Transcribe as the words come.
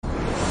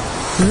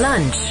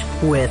Lunch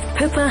with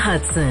Pippa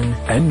Hudson.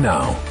 And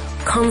now,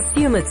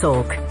 Consumer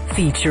Talk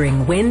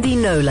featuring Wendy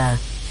Knowler.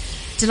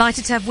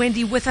 Delighted to have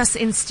Wendy with us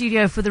in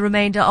studio for the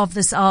remainder of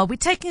this hour. We're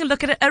taking a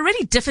look at a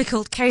really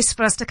difficult case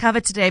for us to cover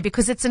today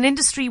because it's an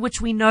industry which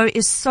we know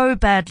is so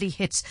badly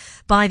hit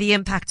by the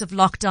impact of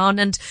lockdown,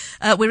 and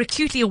we're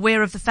acutely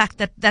aware of the fact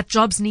that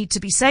jobs need to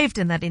be saved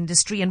in that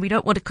industry, and we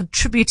don't want to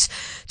contribute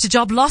to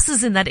job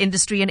losses in that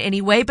industry in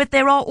any way, but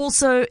there are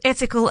also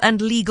ethical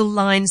and legal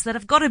lines that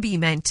have got to be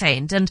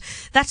maintained, and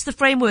that's the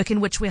framework in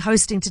which we're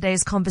hosting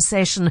today's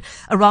conversation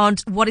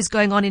around what is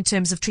going on in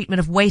terms of treatment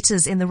of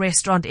waiters in the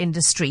restaurant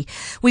industry.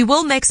 We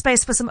will make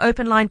space for some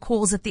open line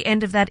calls at the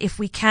end of that if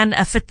we can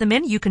fit them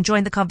in. You can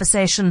join the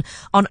conversation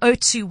on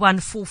 021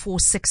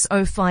 446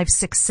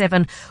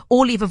 0567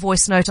 or leave a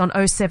voice note on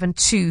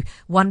 072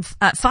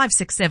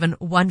 567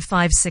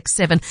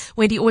 1567.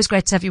 Wendy, always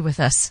great to have you with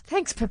us.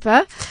 Thanks,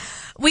 Pippa.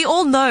 We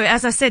all know,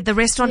 as I said, the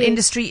restaurant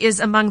industry is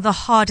among the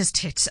hardest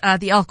hit.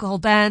 The alcohol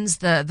bans,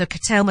 the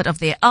curtailment of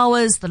their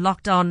hours, the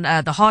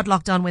lockdown, the hard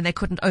lockdown when they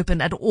couldn't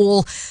open at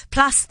all,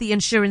 plus the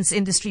insurance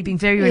industry being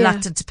very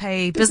reluctant to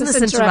pay business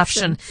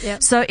interruption. Yeah.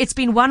 So it's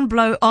been one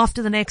blow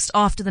after the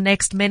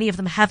next. Many of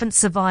them haven't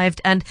survived.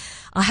 And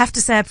I have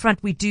to say up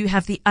front, we do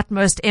have the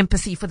utmost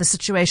empathy for the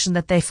situation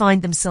that they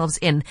find themselves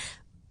in.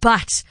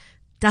 But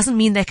doesn't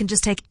mean they can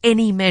just take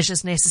any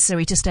measures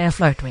necessary to stay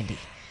afloat, Wendy.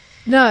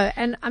 No,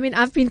 and I mean,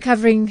 I've been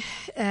covering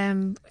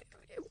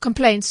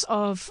complaints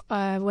of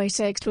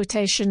waiter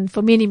exploitation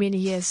for many, many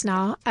years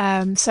now.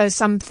 So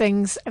some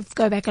things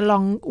go back a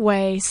long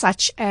way,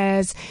 such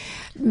as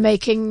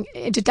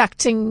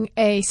deducting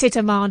a set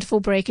amount for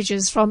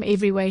breakages from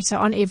every waiter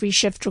on every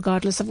shift,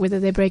 regardless of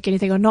whether they break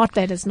anything or not.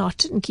 That is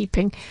not in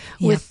keeping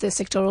with the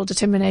sectoral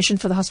determination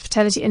for the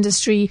hospitality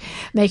industry,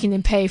 making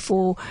them pay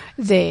for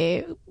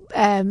their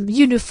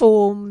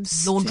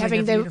uniforms, laundering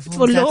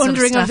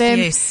of them,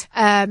 yes.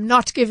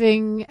 Not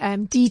giving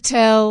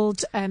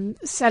detailed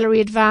salary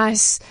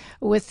advice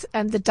with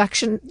the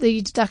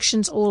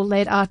deductions all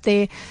laid out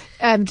there,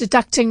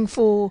 deducting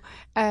for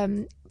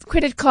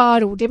credit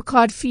card or debit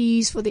card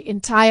fees for the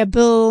entire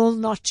bill,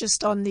 not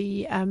just on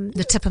the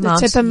tip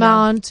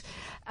amount.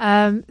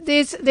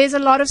 There's a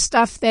lot of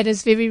stuff that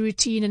is very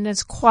routine and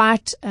is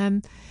quite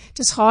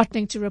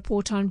disheartening to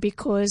report on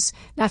because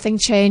nothing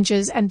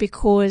changes and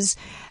because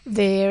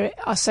there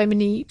are so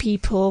many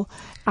people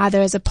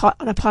either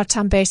on a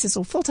part-time basis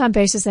or full-time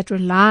basis that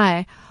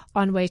rely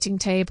on waiting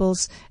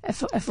tables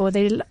for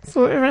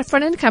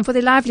an income, for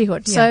their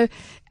livelihood. Yeah. So,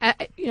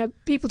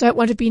 people don't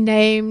want to be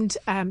named.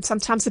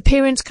 Sometimes the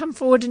parents come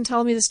forward and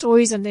tell me the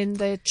stories, and then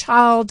the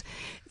child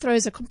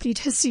throws a complete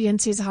hissy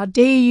and says, "How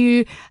dare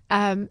you?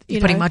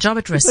 You're putting my job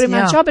at risk."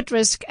 My job at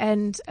risk,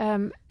 and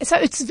so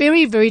it's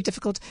very, very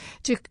difficult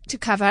to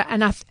cover.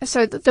 And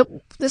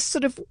this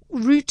sort of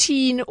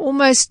routine,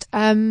 almost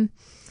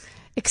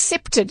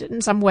accepted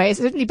in some ways,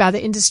 certainly by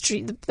the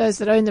industry, those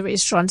that own the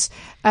restaurants,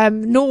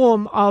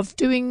 norm of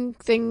doing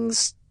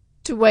things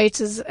to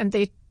waiters and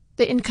their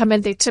income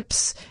and their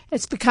tips,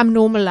 it's become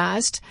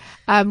normalized,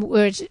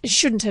 where it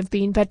shouldn't have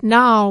been. But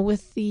now,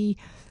 with the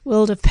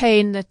world of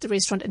pain that the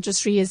restaurant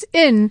industry is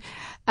in,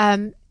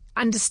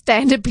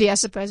 understandably, I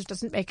suppose it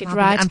doesn't make it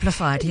right.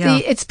 Amplified, yeah.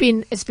 It's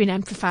been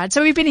amplified.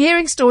 So we've been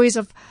hearing stories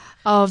of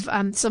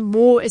some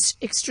more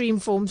extreme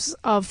forms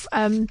of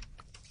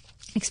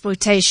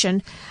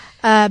exploitation,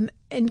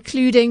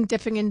 including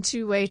dipping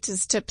into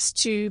waiters' tips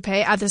to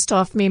pay other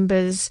staff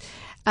members,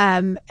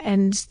 and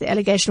the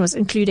allegation was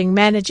including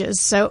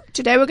managers. So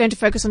today we're going to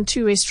focus on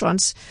two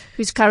restaurants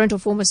whose current or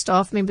former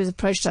staff members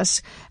approached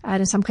us,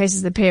 and in some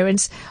cases the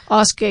parents,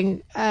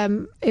 asking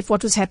if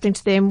what was happening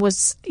to them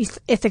was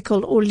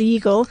ethical or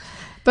legal.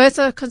 Both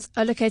are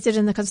located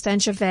in the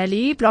Constantia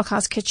Valley,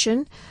 Blockhouse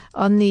Kitchen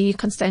on the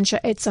Constantia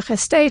Etzach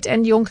Estate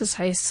and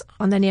Jonkershuis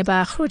on the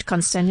nearby Groot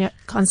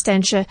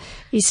Constantia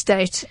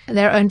Estate.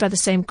 They're owned by the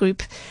same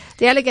group.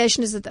 The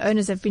allegation is that the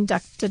owners have been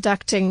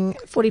deducting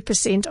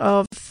 40%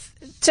 of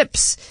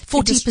tips.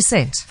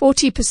 40%?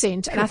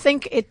 40%. And I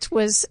think it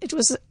was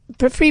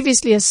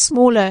previously a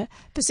smaller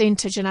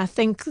percentage, and I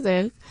think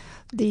the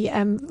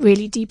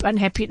really deep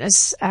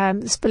unhappiness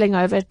spilling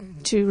over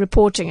to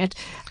reporting it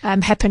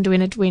happened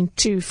when it went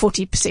to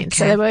 40%. Okay.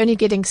 So they were only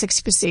getting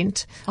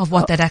 60% of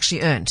what they'd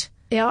actually earned.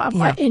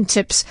 In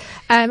tips.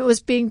 It was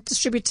being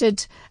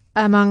distributed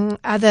among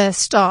other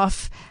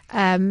staff,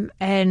 and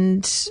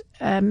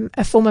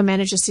a former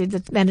manager said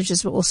that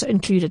managers were also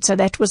included. So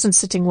that wasn't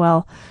sitting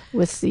well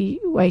with the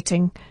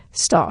waiting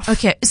staff.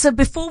 Okay, so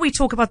before we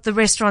talk about the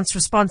restaurant's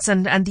response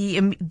and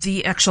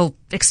the actual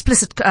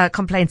explicit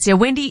complaints here,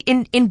 Wendy,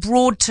 in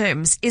broad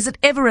terms, is it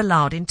ever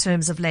allowed in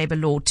terms of labour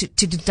law to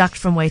deduct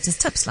from waiters'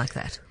 tips like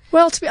that?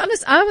 Well, to be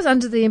honest, I was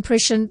under the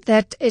impression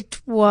that it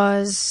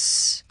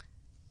was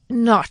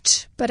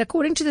not. But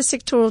according to the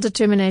sectoral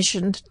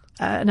determination,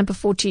 number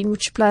 14,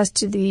 which applies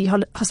to the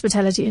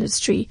hospitality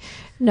industry,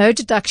 no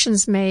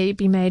deductions may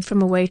be made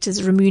from a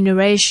waiter's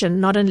remuneration,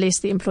 not unless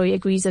the employee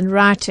agrees in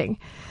writing.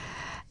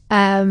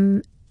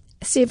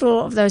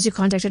 Several of those who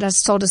contacted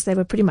us told us they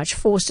were pretty much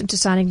forced into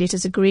signing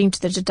letters agreeing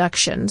to the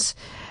deductions.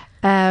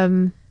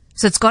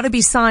 So it's got to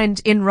be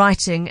signed in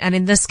writing, and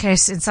in this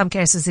case, in some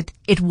cases,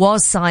 it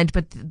was signed,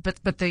 but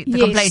the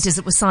Yes. complaint is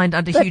it was signed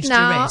under huge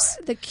duress.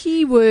 The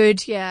key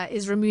word here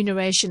is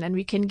remuneration, and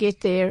we can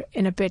get there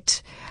in a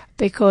bit,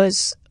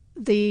 because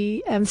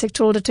the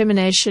sectoral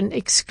determination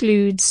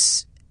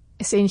excludes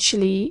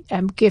essentially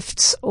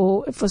gifts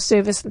or for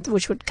service,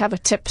 which would cover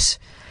tips.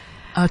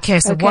 Okay,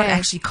 so what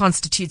actually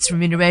constitutes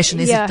remuneration?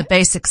 Is it the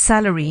basic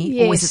salary,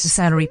 or is it the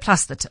salary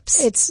plus the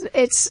tips?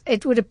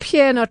 It would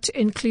appear not to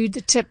include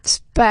the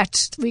tips,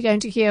 but we're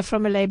going to hear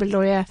from a labour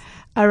lawyer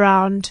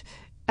around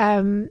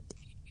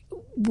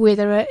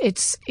whether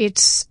it's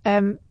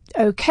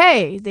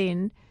okay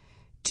then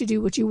to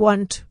do what you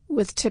want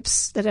with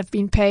tips that have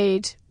been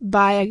paid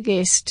by a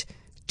guest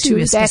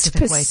to a that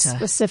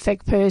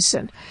specific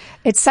person.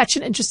 It's such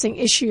an interesting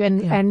issue,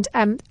 and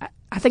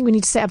I think we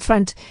need to say up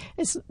front,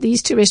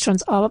 these two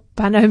restaurants are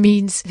by no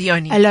means the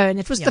only alone.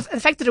 It was the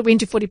fact that it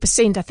went to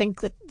 40%. I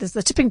think that there's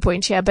the tipping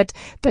point here, but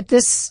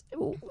this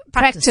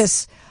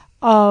practice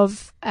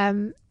of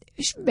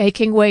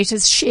making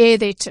waiters share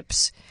their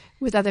tips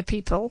with other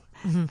people.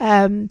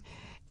 Mm-hmm.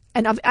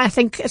 And I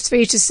think it's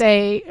fair to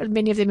say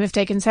many of them have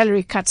taken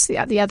salary cuts,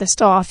 the other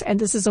staff, and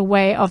this is a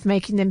way of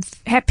making them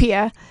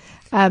happier.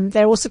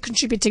 They're also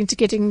contributing to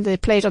getting the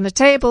plate on the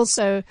table,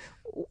 so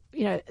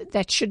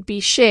that should be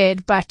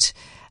shared. But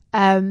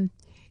do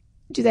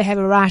they have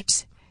a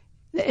right,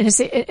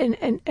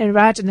 a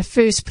right in the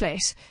first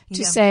place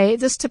to say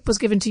this tip was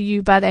given to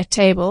you by that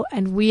table,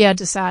 and we are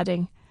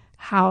deciding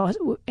how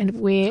and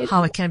where,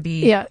 how it can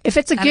be. Yeah, if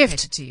it's a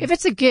gift, to you. If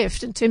it's a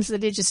gift in terms of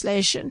the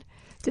legislation,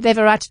 do they have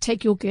a right to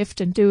take your gift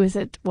and do with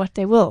it what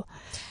they will?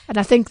 And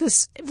I think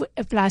this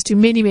applies to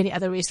many, many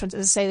other restaurants.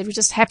 As I say, that we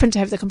just happen to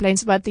have the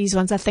complaints about these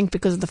ones, I think,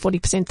 because of the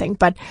 40% thing.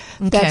 But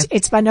that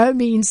it's by no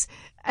means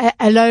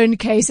a lone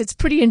case. It's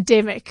pretty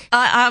endemic.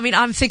 I mean,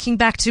 I'm thinking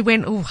back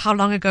to how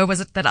long ago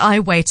was it that I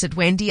waited,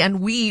 Wendy, and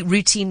we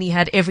routinely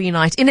had every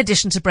night, in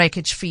addition to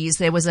breakage fees,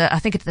 there was I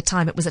think at the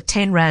time it was a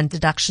 10 Rand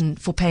deduction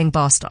for paying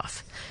bar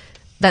staff.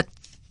 That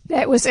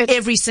was it.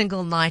 Every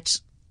single night.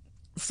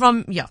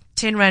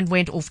 10 Rand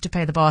went off to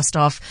pay the bar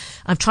staff.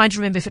 I'm trying to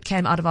remember if it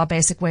came out of our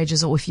basic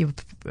wages or if you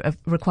were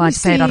required to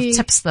pay it out of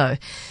tips, though.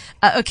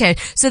 Okay,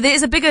 so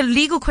there's a bigger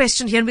legal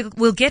question here, and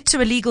we'll get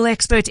to a legal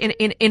expert in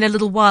a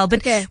little while.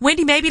 But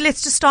Wendy, maybe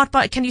let's just start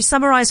by, can you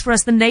summarize for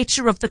us the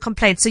nature of the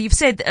complaint? So you've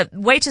said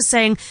waiters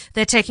saying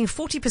they're taking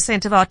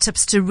 40% of our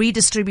tips to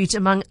redistribute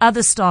among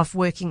other staff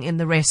working in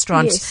the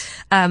restaurant.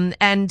 Yes.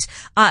 And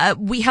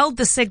we held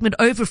this segment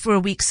over for a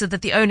week so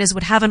that the owners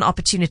would have an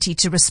opportunity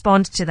to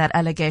respond to that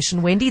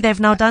allegation. Wendy, they've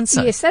now done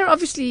so. Yes, they're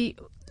obviously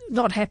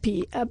not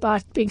happy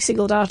about being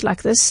singled out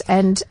like this,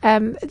 and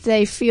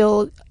they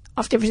feel,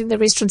 after everything the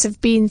restaurants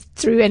have been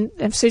through,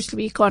 and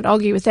certainly we can't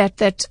argue with that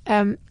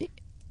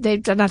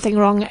they've done nothing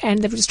wrong, and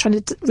they're just trying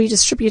to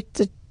redistribute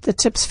the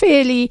tips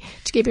fairly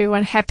to keep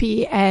everyone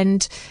happy,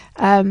 and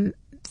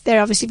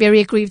they're obviously very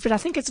aggrieved. But I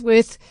think it's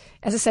worth,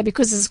 as I say,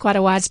 because this is quite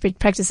a widespread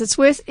practice, it's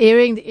worth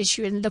airing the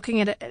issue and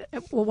looking at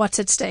it, what's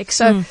at stake.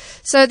 So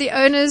the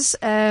owners,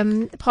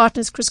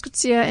 partners Chris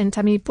Kutsia and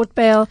Tammy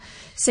Potbale,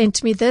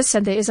 sent me this,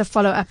 and there is a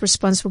follow-up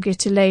response we'll get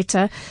to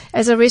later.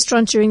 As a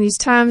restaurant during these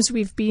times,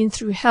 we've been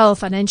through hell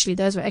financially.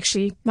 Those were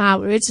actually my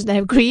words, and they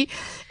agree.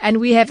 And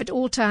we have at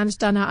all times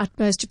done our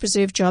utmost to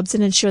preserve jobs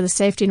and ensure the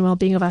safety and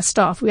well-being of our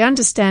staff. We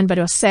understand but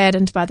are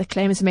saddened by the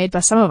claims made by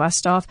some of our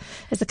staff,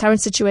 as the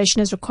current situation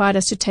has required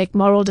us to take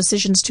moral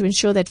decisions to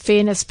ensure that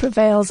fairness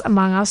prevails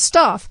among our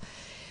staff.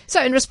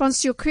 So in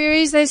response to your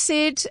queries, they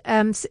said,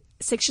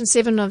 Section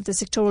 7 of the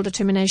Sectoral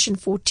Determination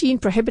 14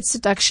 prohibits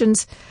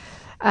deductions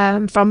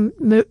from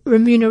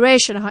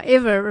remuneration.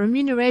 However,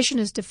 remuneration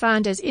is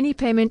defined as any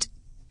payment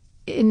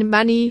in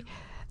money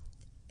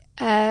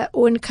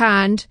or in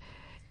kind.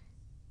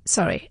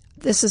 Sorry,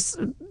 this is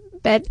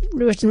bad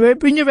written.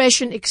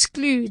 Remuneration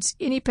excludes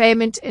any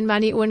payment in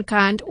money or in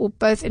kind, or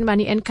both in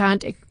money and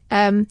kind.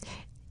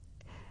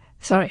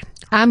 Sorry,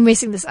 I'm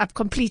messing this up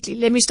completely.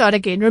 Let me start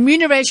again.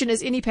 Remuneration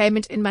is any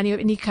payment in money of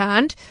any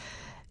kind,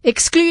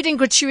 excluding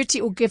gratuity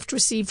or gift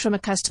received from a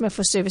customer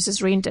for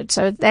services rendered.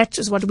 So that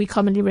is what we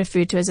commonly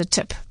refer to as a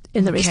tip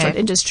in the restaurant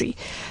industry.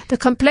 The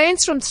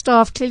complaints from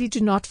staff clearly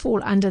do not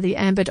fall under the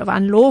ambit of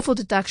unlawful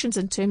deductions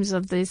in terms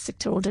of the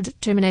Sectoral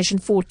Determination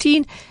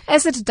 14,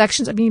 as the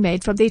deductions are being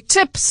made from their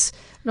tips,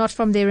 not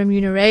from their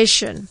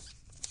remuneration.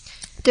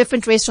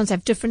 Different restaurants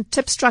have different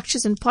tip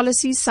structures and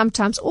policies.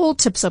 Sometimes all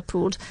tips are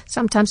pooled.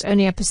 Sometimes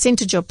only a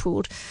percentage are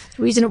pooled.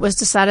 The reason it was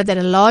decided that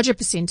a larger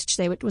percentage,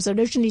 it was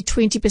originally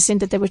 20%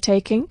 that they were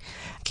taking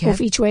of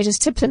each waiter's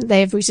tip, and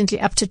they have recently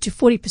upped it to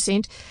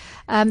 40%.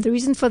 The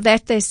reason for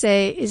that, they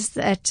say, is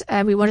that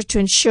we wanted to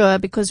ensure,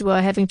 because we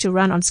were having to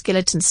run on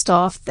skeleton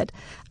staff, that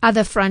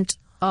other front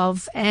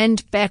of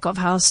and back of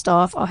house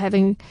staff are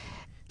having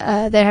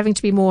they're having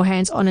to be more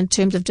hands-on in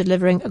terms of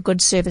delivering a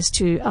good service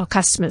to our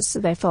customers. So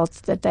they felt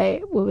that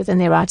they were within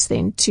their rights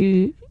then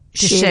to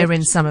share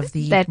in some of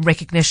the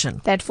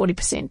recognition. That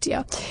 40%,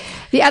 yeah.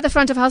 The other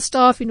front of house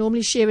staff who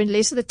normally share in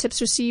less of the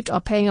tips received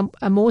are playing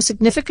a more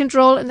significant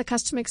role in the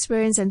customer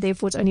experience, and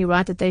therefore it's only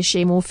right that they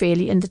share more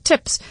fairly in the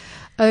tips.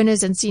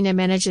 Owners and senior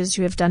managers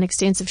who have done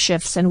extensive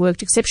shifts and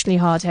worked exceptionally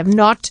hard have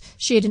not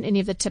shared in any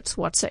of the tips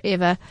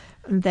whatsoever,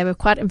 and they were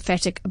quite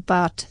emphatic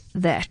about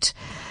that.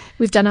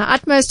 We've done our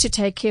utmost to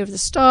take care of the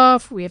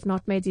staff. We have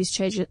not made these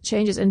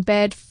changes in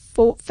bad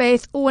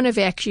faith or in a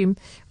vacuum.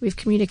 We've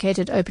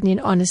communicated openly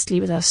and honestly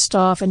with our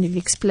staff, and we've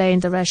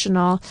explained the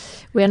rationale.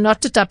 We are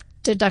not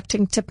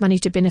deducting tip money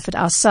to benefit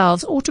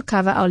ourselves or to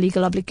cover our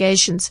legal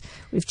obligations.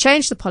 We've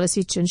changed the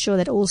policy to ensure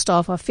that all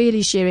staff are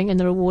fairly sharing in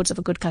the rewards of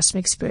a good customer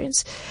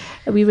experience.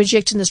 We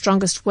reject in the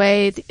strongest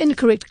way the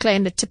incorrect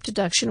claim that tip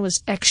deduction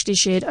was actually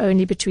shared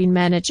only between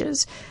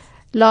managers.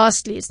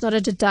 Lastly, it's not a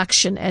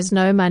deduction, as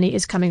no money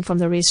is coming from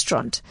the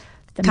restaurant.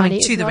 The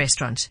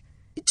restaurant.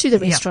 To the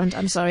restaurant,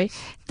 I'm sorry.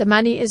 The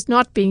money is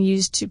not being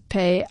used to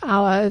pay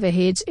our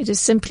overheads. It is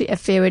simply a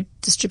fairer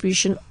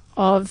distribution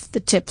of the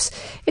tips.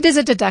 It is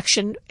a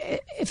deduction.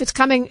 If it's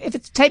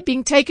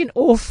being taken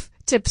off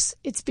tips,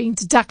 it's being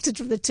deducted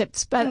from the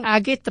tips. But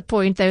I get the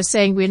point. They were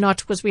saying we're not,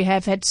 because we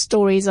have had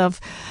stories of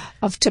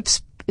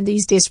tips in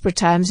these desperate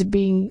times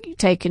being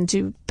taken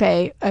to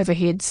pay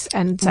overheads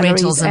and salaries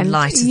rentals and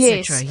lights,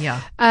 etc.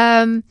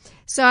 Yeah.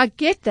 So I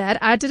get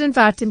that. I did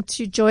invite them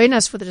to join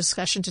us for the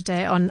discussion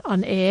today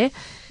on air.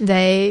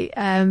 They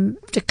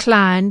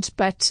declined,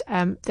 but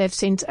they've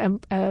sent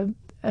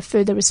a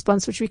further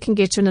response, which we can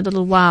get to in a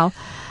little while.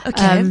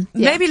 Okay.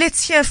 Maybe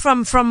let's hear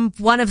from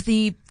one of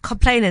the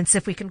complainants,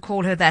 if we can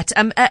call her that.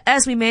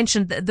 As we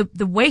mentioned,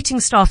 the waiting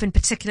staff in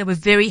particular were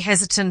very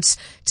hesitant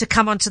to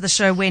come onto the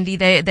show, Wendy.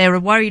 They were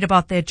worried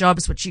about their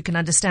jobs, which you can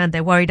understand.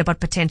 They're worried about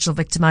potential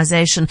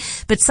victimization.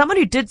 But someone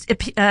who did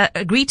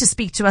agree to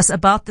speak to us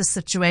about this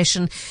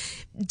situation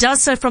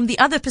does so from the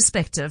other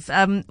perspective.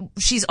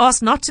 She's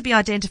asked not to be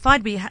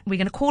identified. We're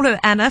going to call her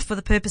Anna for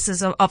the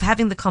purposes of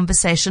having the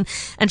conversation.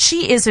 And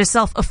she is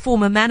herself a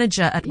former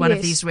manager at one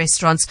of these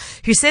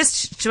restaurants, who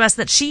says to us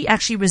that she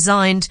actually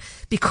resigned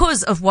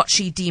because of what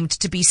she deemed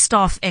to be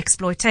staff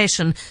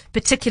exploitation,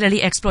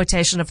 particularly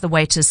exploitation of the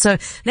waiters. So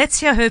let's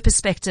hear her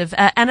perspective.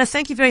 Anna,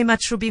 thank you very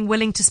much for being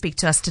willing to speak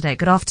to us today.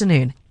 Good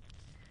afternoon.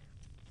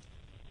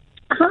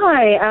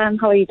 Hi,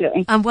 how are you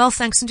doing? I'm well,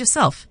 thanks. And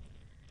yourself?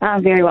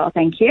 Very well,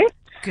 thank you.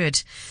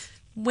 Good.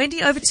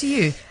 Wendy, over to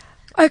you.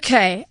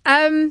 Okay.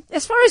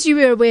 As far as you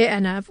were aware,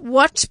 Anna,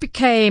 what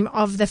became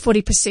of the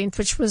 40%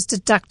 which was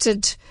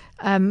deducted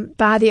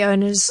by the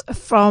owners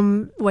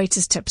from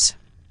waiters' tips?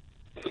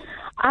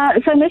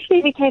 So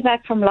initially we came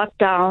back from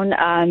lockdown,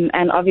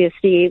 and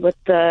obviously with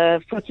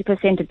the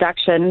 40%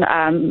 deduction,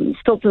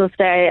 still to this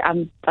day,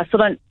 I still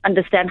don't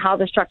understand how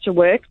the structure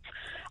works.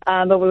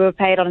 But we were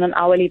paid on an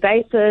hourly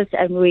basis,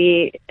 and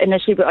we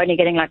initially were only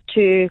getting like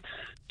 2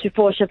 to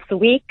 4 shifts a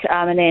week,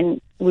 and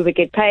then we would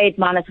get paid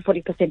minus a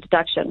 40%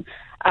 deduction.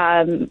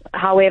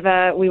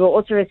 However, we were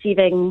also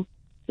receiving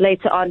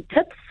later on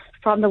tips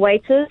from the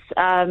waiters.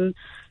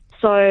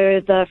 So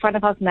the front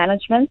of house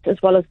management,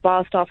 as well as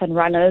bar staff and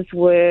runners,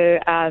 were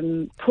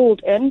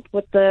pulled in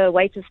with the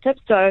waiters' tips.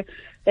 So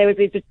they would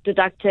be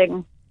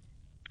deducting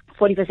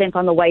 40%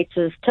 on the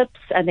waiters' tips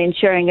and then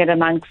sharing it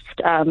amongst,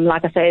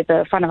 like I say,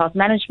 the front of house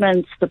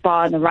management, the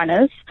bar and the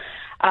runners.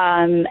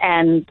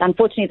 And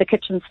unfortunately, the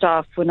kitchen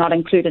staff were not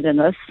included in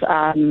this.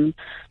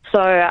 So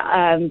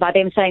by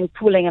them saying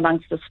pooling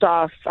amongst the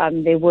staff,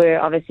 there were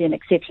obviously an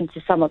exception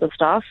to some of the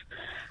staff.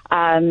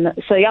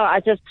 So yeah, I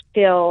just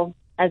feel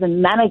as a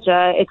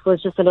manager, it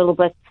was just a little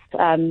bit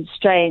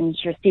strange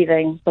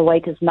receiving the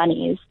waiters'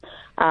 monies.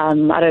 I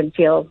don't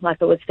feel like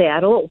it was fair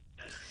at all.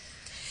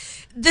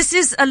 This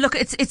is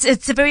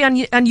it's a very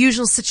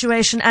unusual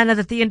situation, Anna,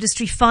 that the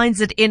industry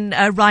finds it in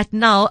right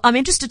now. I'm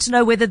interested to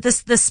know whether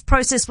this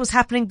process was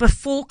happening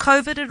before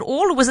COVID at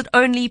all, or was it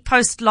only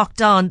post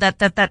lockdown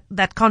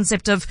that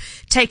concept of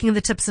taking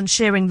the tips and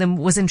sharing them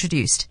was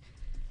introduced?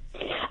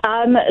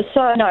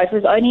 So no, it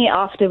was only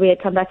after we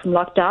had come back from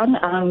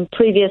lockdown.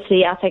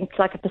 Previously, I think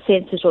like a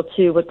percentage or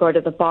two would go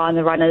to the bar and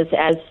the runners,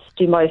 as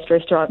do most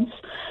restaurants.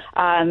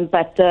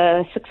 But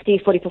the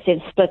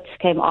 60-40% split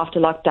came after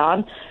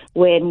lockdown,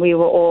 when we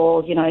were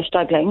all,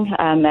 struggling,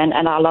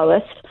 and our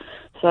lowest.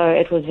 So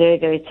it was very,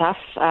 very tough.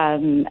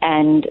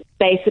 And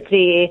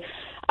basically,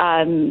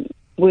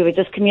 we were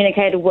just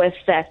communicated with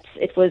that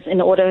it was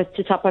in order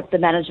to top up the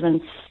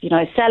management's,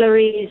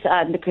 salaries,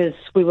 because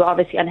we were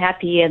obviously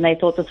unhappy and they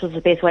thought this was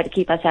the best way to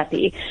keep us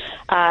happy.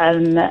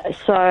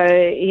 So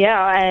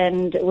yeah,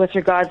 and with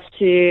regards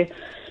to,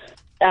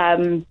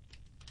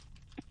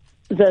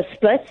 the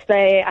splits,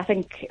 I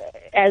think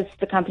as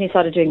the company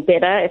started doing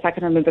better, if I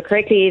can remember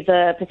correctly,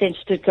 the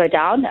percentage did go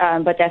down,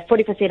 but that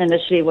 40%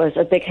 initially was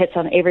a big hit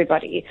on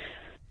everybody.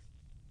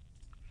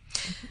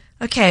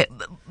 Okay.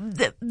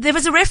 There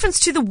was a reference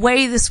to the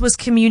way this was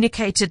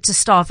communicated to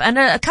staff, and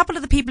a couple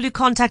of the people who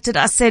contacted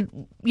us said,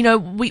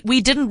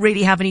 we didn't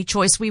really have any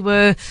choice. We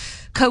were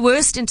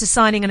coerced into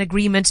signing an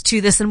agreement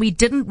to this, and we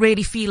didn't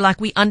really feel like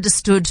we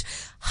understood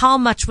how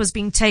much was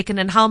being taken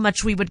and how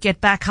much we would get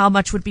back, how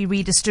much would be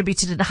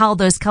redistributed, and how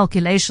those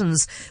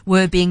calculations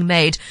were being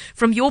made.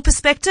 From your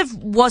perspective,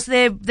 was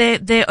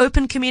there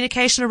open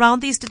communication around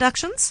these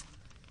deductions?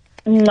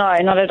 No,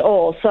 not at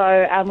all.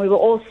 So we were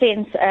all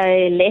sent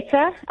a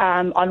letter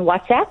on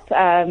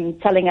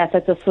WhatsApp telling us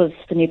that this was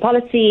the new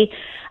policy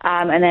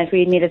and that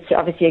we needed to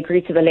obviously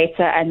agree to the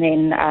letter and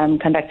then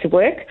come back to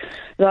work.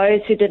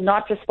 Those who did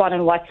not respond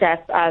on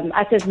WhatsApp,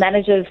 us as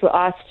managers were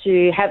asked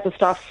to have the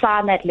staff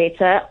sign that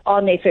letter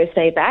on their first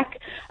day back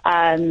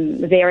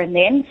there and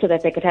then so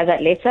that they could have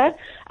that letter.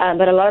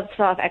 But a lot of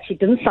staff actually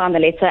didn't sign the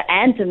letter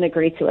and didn't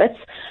agree to it.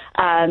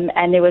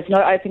 And there was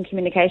no open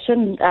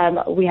communication.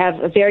 We have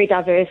a very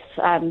diverse,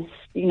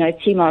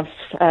 team of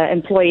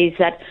employees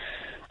that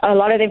a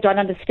lot of them don't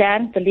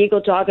understand the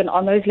legal jargon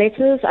on those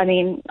letters. I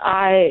mean,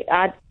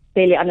 I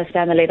barely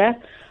understand the letter.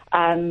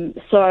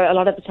 So a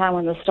lot of the time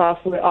when the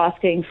staff were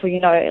asking for,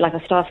 like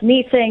a staff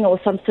meeting or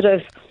some sort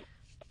of,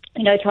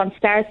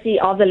 transparency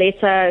of the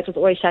letter, it was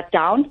always shut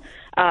down.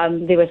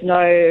 There was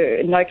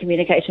no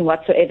communication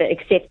whatsoever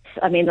except,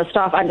 the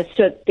staff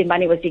understood the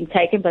money was being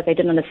taken, but they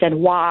didn't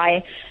understand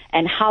why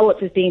and how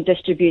it was being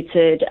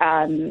distributed.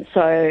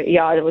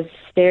 There was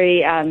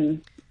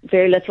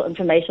very little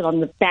information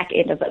on the back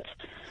end of it.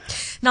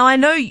 Now, I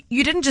know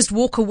you didn't just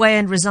walk away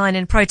and resign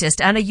in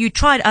protest. Anna, you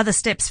tried other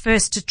steps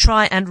first to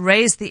try and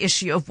raise the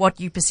issue of what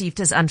you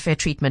perceived as unfair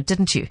treatment,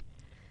 didn't you?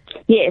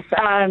 Yes,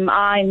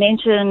 I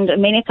mentioned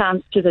many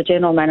times to the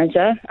general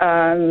manager,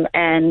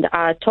 and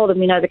I told them,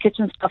 the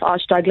kitchen staff are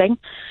struggling.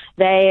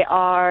 They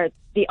are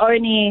the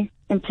only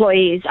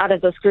employees out of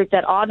this group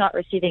that are not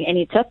receiving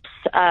any tips,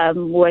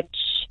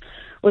 which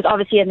was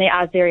obviously in their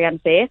eyes very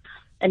unfair.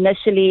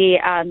 Initially,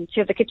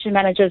 2 of the kitchen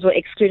managers were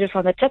excluded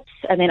from the tips,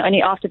 and then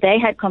only after they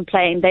had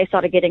complained, they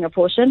started getting a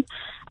portion.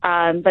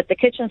 But the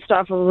kitchen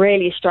staff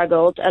really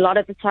struggled. A lot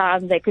of the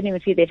time, they couldn't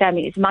even feed their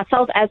families.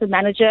 Myself, as a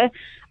manager,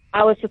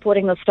 I was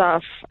supporting the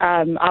staff.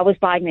 I was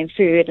buying them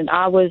food and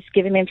I was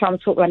giving them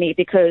transport money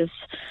because,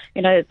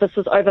 this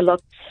was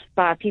overlooked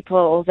by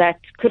people that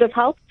could have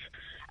helped.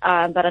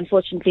 But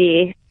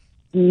unfortunately,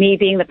 me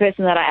being the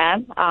person that I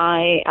am,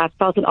 I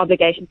felt an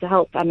obligation to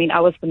help. I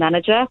was the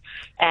manager,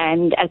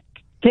 and at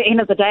the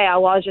end of the day, I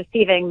was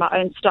receiving my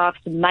own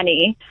staff's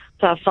money,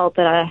 so I felt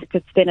that I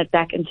could spend it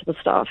back into the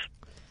staff.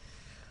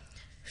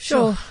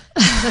 Sure.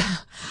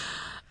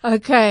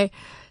 Okay.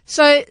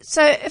 So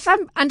if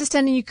I'm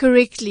understanding you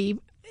correctly,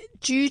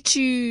 due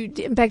to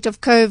the impact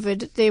of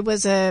COVID, there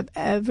was a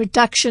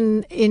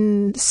reduction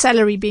in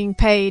salary being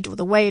paid, or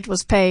the way it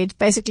was paid.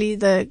 Basically,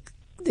 the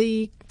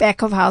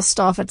back of house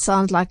staff, it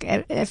sounds like,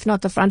 if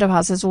not the front of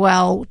house as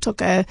well,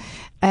 took a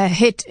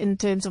hit in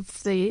terms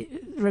of the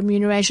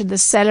remuneration, the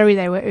salary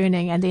they were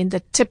earning, and then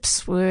the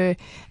tips were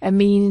a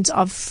means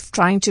of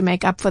trying to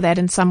make up for that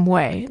in some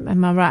way.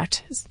 Am I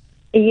right?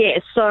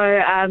 Yes, so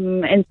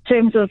in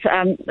terms of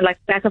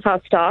back of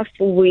house staff,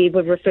 we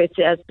would refer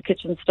to as the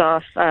kitchen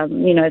staff,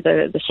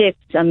 the chefs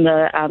and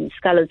the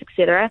scullers,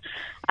 etc.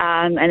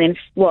 And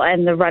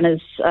the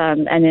runners,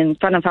 and then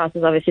front of house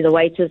is obviously the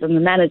waiters and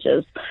the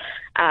managers.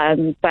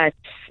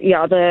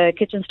 The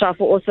kitchen staff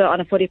were also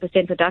on a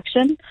 40%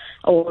 reduction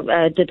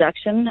or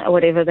deduction, or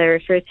whatever they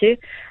refer to.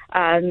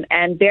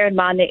 And bear in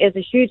mind, there is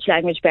a huge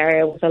language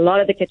barrier with a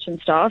lot of the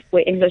kitchen staff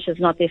where English is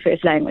not their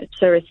first language.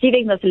 So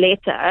receiving this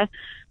letter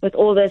with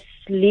all this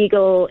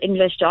legal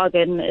English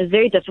jargon is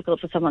very difficult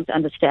for someone to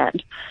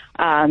understand.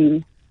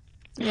 So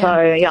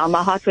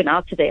my heart went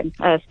out to them,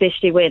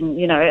 especially when,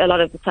 a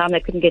lot of the time they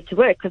couldn't get to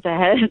work because they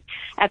had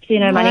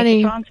absolutely no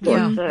money for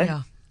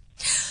transport.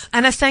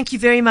 Anna, thank you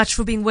very much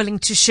for being willing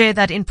to share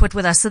that input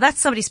with us. So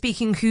that's somebody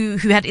speaking who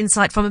had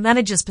insight from a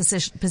manager's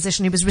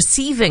position who was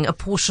receiving a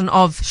portion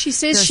of. She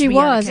says she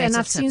was, and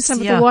I've seen some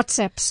of the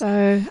WhatsApp.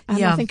 So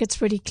I think it's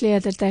pretty clear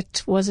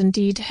that was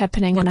indeed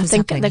happening. And I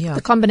think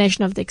the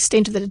combination of the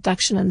extent of the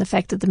deduction and the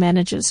fact that the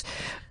managers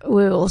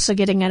were also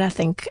getting it, I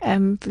think,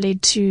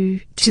 led to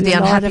the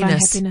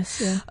unhappiness.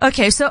 Yeah.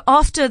 Okay, so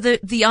after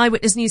the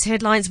Eyewitness News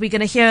headlines, we're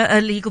going to hear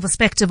a legal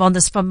perspective on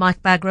this from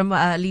Mike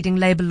Bagram, leading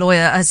Labour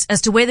lawyer,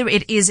 as to whether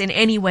it is in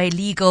any way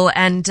legal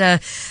and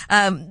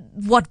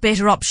what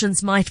better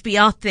options might be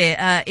out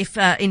there if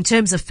in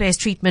terms of fair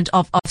treatment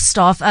of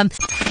staff.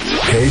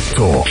 Cape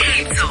Talk.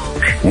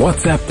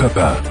 WhatsApp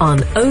Pippa on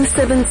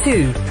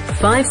 072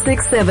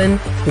 567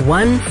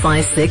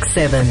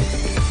 1567.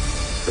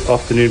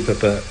 Afternoon,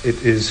 Pippa.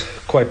 It is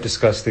quite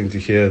disgusting to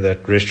hear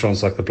that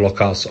restaurants like the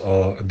Blockhouse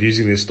are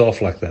abusing their staff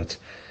like that.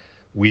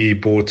 We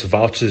bought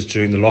vouchers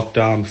during the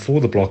lockdown for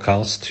the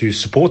Blockhouse to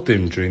support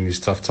them during these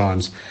tough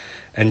times,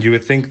 and you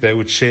would think they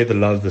would share the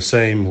love the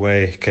same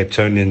way Cape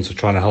Townians are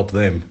trying to help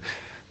them.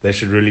 They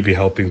should really be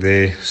helping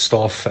their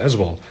staff as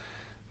well.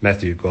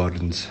 Matthew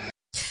Gardens.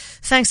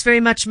 Thanks very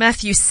much,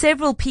 Matthew.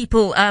 Several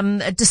people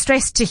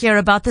distressed to hear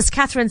about this.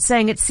 Catherine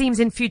saying it seems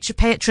in future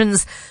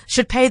patrons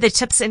should pay their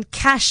tips in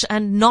cash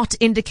and not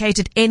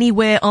indicated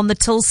anywhere on the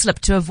till slip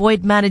to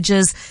avoid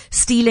managers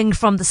stealing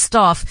from the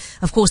staff.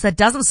 Of course, that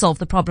doesn't solve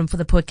the problem for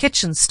the poor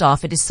kitchen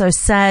staff. It is so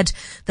sad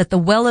that the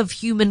well of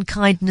human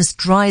kindness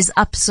dries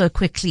up so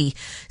quickly,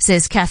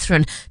 says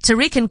Catherine.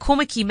 Tariq and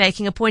Kormaki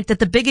making a point that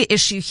the bigger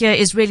issue here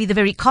is really the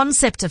very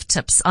concept of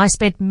tips. I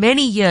spent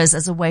many years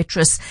as a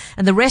waitress,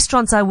 and the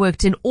restaurants I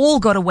worked in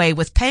all got away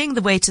with paying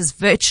the waiters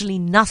virtually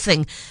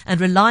nothing and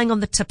relying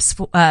on the tips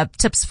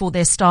for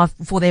their staff,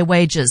 for their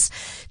wages.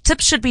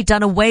 Tips should be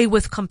done away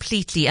with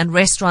completely, and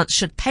restaurants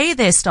should pay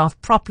their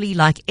staff properly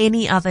like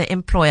any other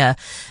employer.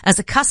 As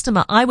a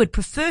customer, I would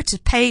prefer to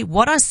pay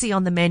what I see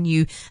on the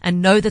menu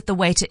and know that the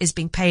waiter is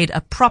being paid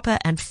a proper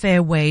and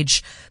fair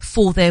wage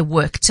for their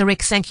work.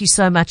 Tariq, thank you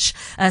so much.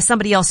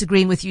 Somebody else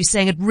agreeing with you,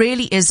 saying it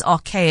really is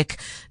archaic.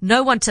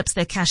 No one tips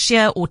their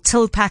cashier or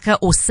till packer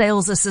or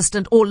sales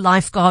assistant or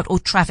lifeguard or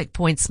traffic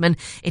pointsman.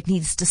 It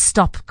needs to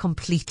stop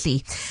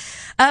completely.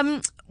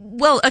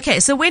 Well, okay,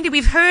 so Wendy,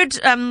 we've heard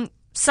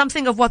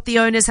something of what the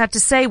owners had to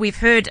say. We've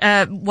heard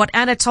what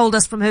Anna told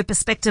us from her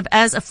perspective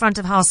as a front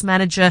of house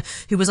manager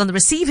who was on the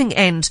receiving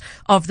end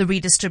of the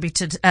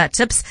redistributed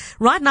tips.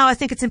 Right now, I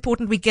think it's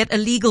important we get a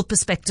legal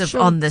perspective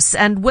on this.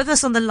 And with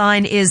us on the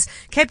line is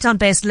Cape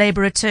Town-based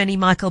labour attorney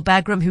Michael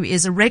Bagram, who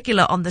is a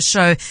regular on the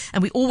show,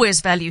 and we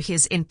always value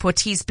his input.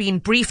 He's been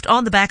briefed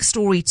on the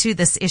backstory to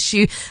this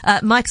issue.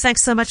 Mike,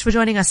 thanks so much for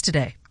joining us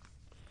today.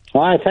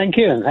 Hi, thank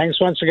you. And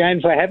thanks once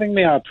again for having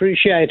me. I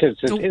appreciate it.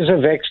 It is a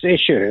vexed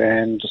issue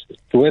and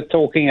worth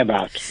talking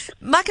about.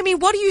 Mike, I mean,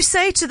 what do you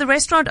say to the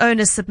restaurant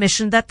owner's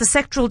submission that the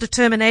sectoral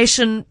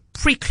determination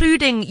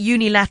precluding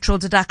unilateral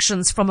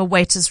deductions from a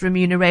waiter's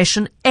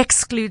remuneration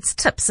excludes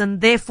tips, and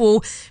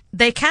therefore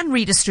they can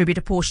redistribute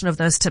a portion of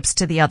those tips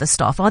to the other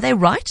staff? Are they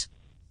right?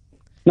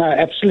 No,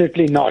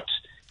 absolutely not.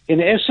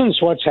 In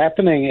essence, what's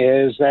happening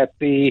is that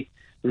the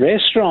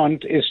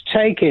restaurant is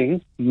taking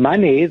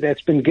money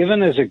that's been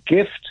given as a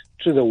gift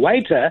to the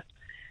waiter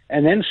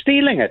and then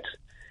stealing it.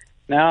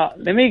 Now,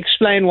 let me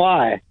explain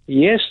why.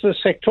 Yes, the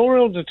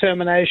sectorial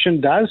determination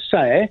does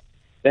say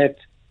that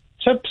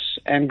tips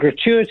and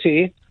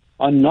gratuity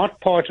are not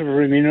part of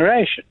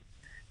remuneration.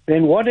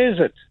 Then what is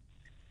it?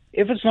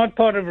 If it's not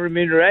part of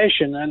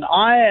remuneration and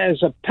I,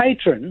 as a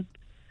patron,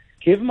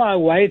 give my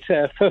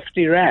waiter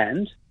 50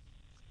 Rand,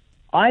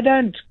 I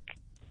don't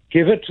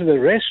give it to the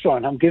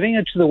restaurant. I'm giving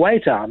it to the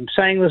waiter. I'm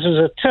saying this is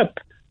a tip.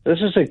 This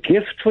is a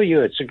gift for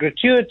you. It's a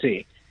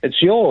gratuity. It's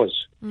yours.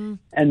 And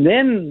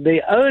then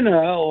the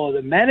owner or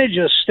the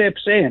manager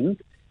steps in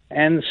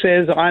and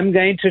says, I'm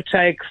going to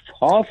take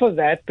half of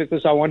that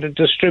because I want to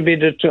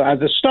distribute it to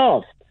other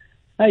staff.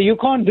 Now, you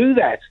can't do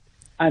that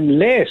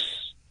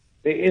unless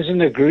there is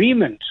an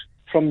agreement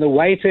from the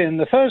waiter in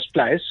the first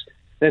place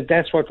that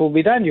that's what will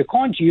be done. You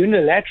can't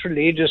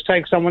unilaterally just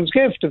take someone's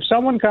gift. If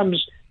someone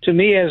comes to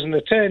me as an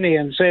attorney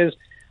and says,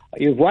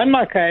 you've won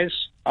my case,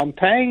 I'm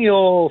paying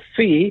your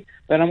fee,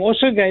 but I'm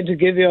also going to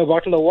give you a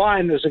bottle of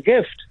wine as a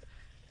gift,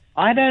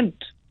 I don't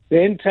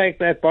then take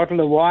that bottle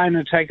of wine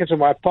and take it to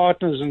my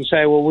partners and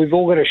say, well, we've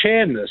all got to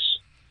share in this.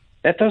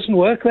 That doesn't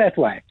work that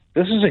way.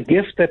 This is a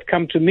gift that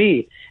come to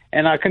me.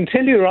 And I can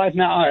tell you right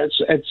now,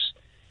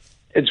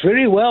 it's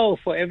very well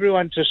for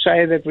everyone to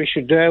say that we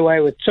should do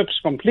away with tips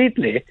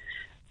completely,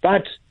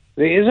 but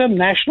there is a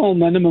national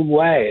minimum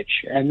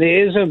wage, and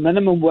there is a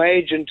minimum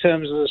wage in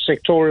terms of the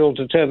sectorial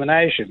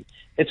determination.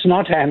 It's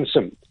not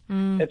handsome.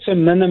 It's a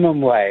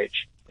minimum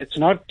wage. It's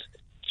not,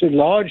 to a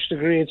large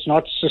degree, it's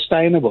not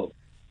sustainable.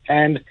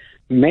 And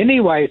many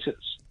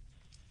waiters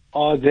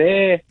are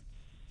there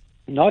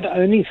not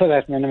only for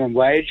that minimum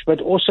wage,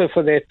 but also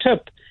for their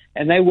tip.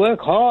 And they work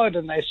hard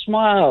and they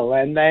smile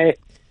and they,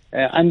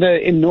 under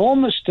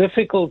enormous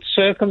difficult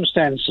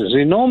circumstances,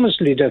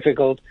 enormously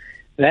difficult,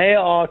 they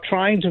are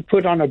trying to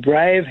put on a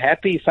brave,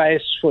 happy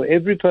face for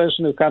every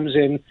person who comes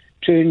in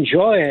to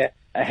enjoy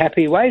a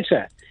happy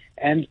waiter.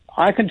 And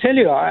I can tell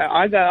you,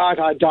 I go out,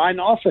 I dine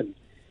often,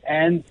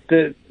 and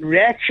the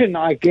reaction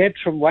I get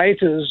from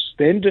waiters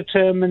then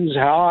determines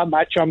how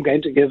much I'm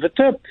going to give a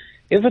tip.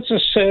 If it's a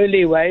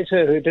surly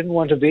waiter who didn't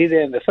want to be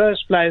there in the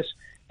first place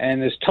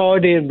and is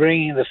tardy in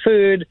bringing the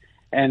food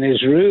and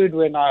is rude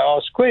when I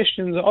ask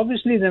questions,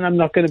 obviously then I'm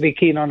not going to be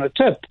keen on a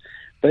tip.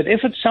 But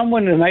if it's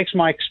someone who makes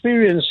my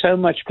experience so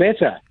much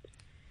better,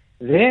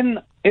 then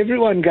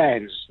everyone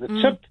gains. The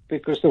tip,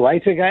 because the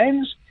waiter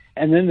gains,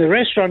 and then the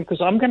restaurant,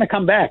 because I'm going to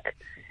come back.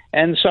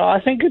 And so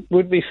I think it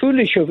would be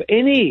foolish of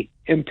any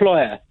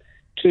employer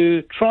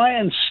to try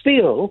and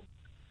steal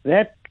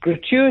that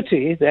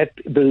gratuity that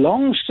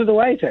belongs to the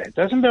waiter. It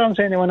doesn't belong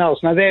to anyone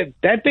else. Now,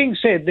 that being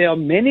said, there are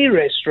many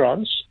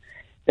restaurants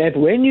that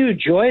when you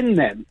join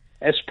them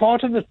as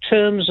part of the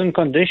terms and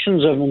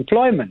conditions of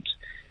employment,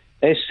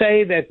 they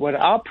say that what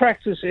our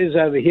practice is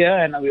over here,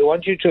 and we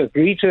want you to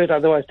agree to it,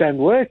 otherwise don't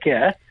work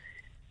here,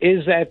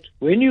 is that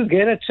when you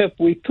get a tip,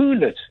 we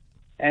pool it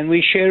and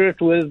we share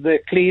it with the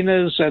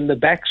cleaners and the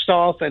back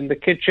staff and the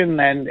kitchen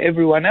and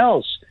everyone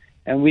else.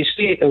 and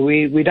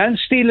we don't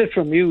steal it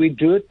from you. We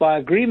do it by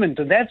agreement,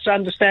 and that's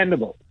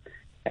understandable.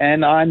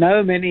 And I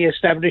know many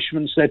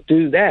establishments that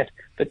do that.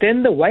 But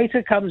then the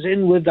waiter comes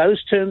in with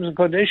those terms and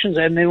conditions,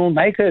 and then will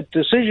make a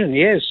decision.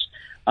 Yes,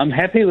 I'm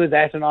happy with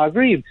that, and I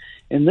agree.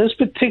 In this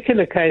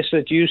particular case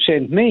that you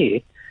sent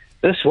me,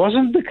 this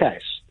wasn't the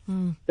case.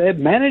 The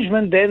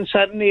management then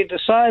suddenly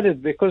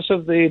decided, because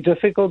of the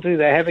difficulty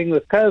they're having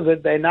with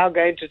COVID, they're now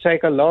going to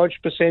take a large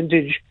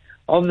percentage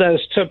of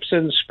those tips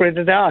and spread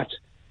it out.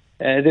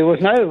 There was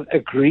no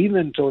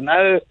agreement or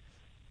no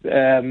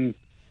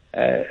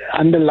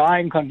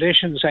underlying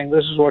conditions saying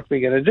this is what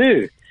we're going to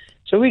do.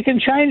 So we can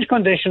change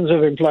conditions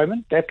of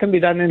employment. That can be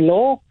done in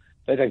law.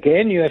 But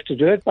again, you have to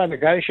do it by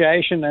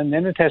negotiation, and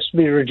then it has to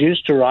be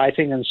reduced to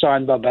writing and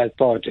signed by both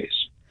parties.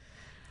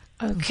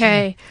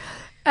 Okay.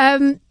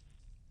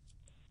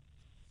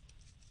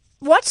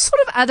 What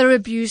sort of other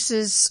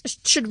abuses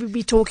should we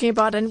be talking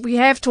about? And we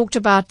have talked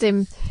about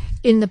them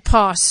in the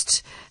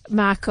past,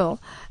 Michael.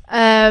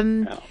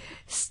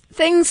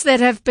 Things that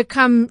have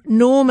become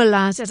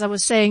normalized, as I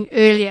was saying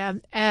earlier,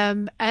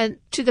 and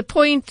to the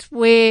point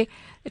where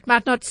it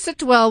might not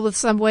sit well with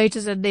some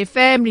waiters and their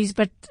families,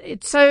 but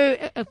it's so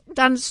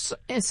done so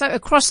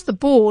across the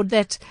board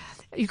that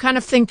you kind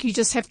of think you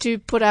just have to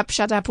put up,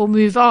 shut up, or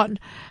move on.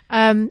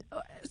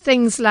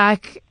 Things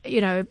like,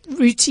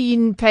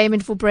 routine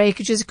payment for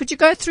breakages. Could you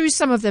go through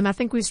some of them? I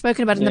think we've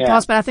spoken about it in the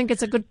past, but I think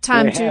it's a good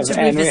time to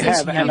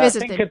revisit them. And I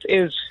think it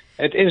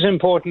is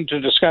important to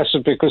discuss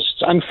it because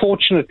it's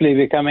unfortunately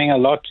becoming a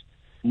lot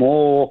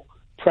more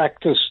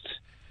practiced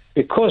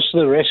because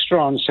the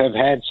restaurants have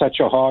had such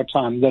a hard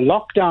time. The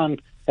lockdown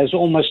has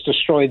almost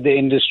destroyed the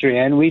industry,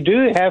 and we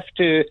do have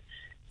to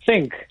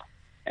think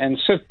and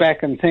sit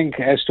back and think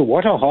as to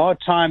what a hard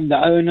time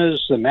the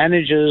owners, the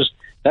managers,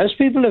 those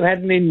people have had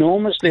an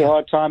enormously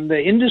hard time.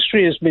 The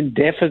industry has been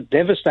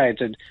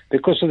devastated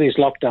because of these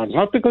lockdowns,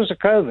 not because of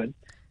COVID,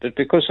 but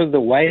because of the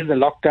way the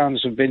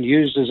lockdowns have been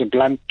used as a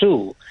blunt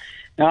tool.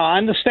 Now, I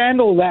understand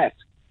all that,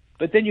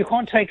 but then you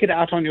can't take it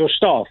out on your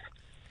staff.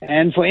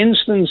 And for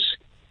instance,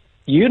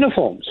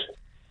 uniforms.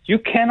 You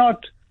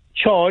cannot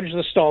charge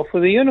the staff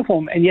for the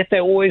uniform, and yet they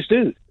always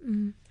do.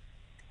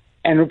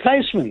 And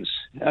replacements.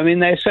 I mean,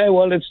 they say,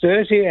 well, it's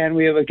dirty, and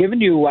we have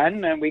given you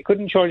one, and we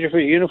couldn't charge you for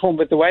a uniform,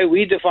 but the way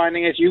we're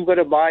defining it, you've got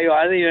to buy your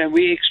other, and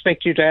we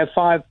expect you to have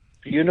 5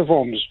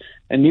 uniforms,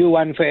 a new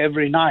one for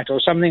every night, or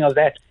something of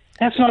that.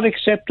 That's not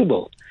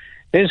acceptable.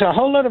 There's a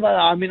whole lot of other,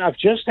 I've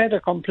just had a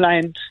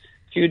complaint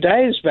a few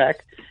days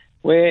back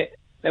where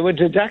they were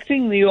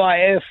deducting the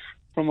UIF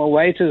from a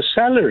waiter's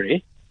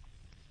salary,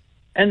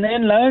 and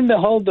then lo and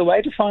behold, the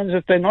waiter finds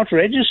that they're not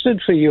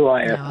registered for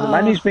UIF. The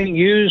money's being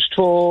used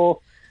for,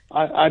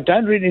 I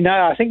don't really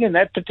know. I think in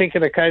that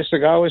particular case, the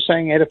guy was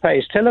saying he had to pay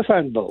his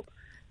telephone bill.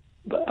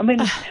 But, I mean,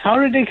 how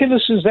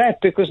ridiculous is that?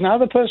 Because now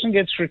the person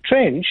gets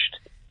retrenched,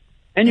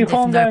 and you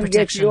can't go and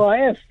get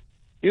UIF.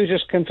 You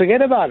just can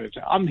forget about it.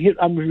 I'm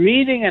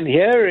reading and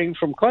hearing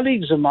from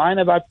colleagues of mine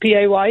about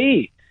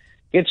PAYE.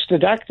 Gets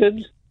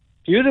deducted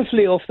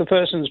beautifully off the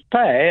person's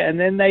pay, and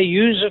then they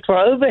use it for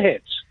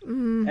overheads,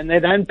 and they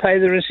don't pay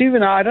the receiver.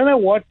 Now, I don't know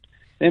what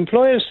the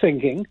employer's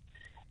thinking.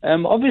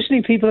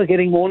 Obviously, people are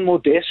getting more and more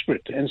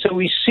desperate, and so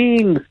we're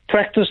seeing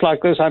practice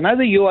like this. I know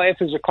the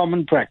UIF is a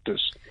common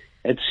practice.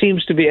 It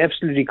seems to be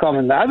absolutely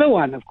common. The other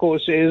one, of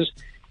course, is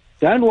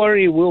don't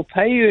worry, we'll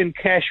pay you in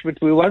cash, but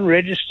we won't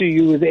register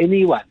you with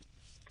anyone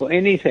for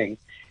anything.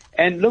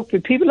 And look, the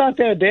people out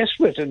there are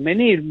desperate, and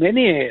many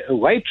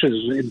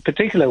waiters, in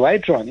particular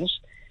waitrons,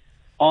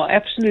 are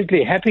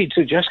absolutely happy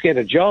to just get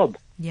a job.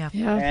 Yeah.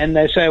 And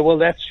they say, well,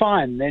 that's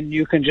fine. Then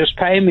you can just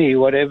pay me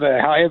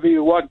however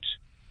you want.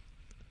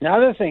 The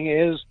other thing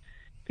is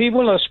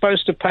people are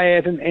supposed to pay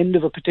at an end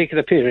of a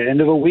particular period, end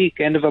of a week,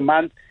 end of a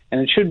month, and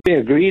it should be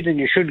agreed, and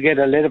you should get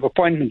a letter of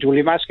appointment. Well,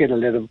 you must get a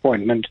letter of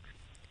appointment.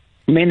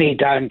 Many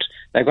don't.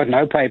 They've got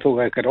no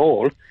paperwork at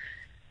all.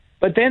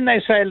 But then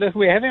they say, look,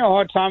 we're having a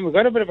hard time. We've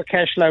got a bit of a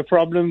cash flow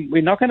problem.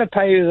 We're not going to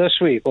pay you this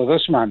week or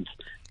this month.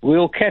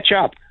 We'll catch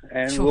up,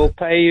 and we'll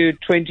pay you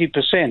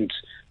 20%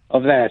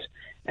 of that.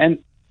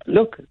 And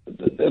look,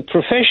 the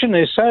profession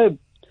is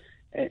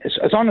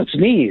it's on its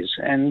knees.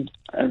 And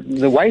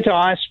the waiter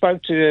I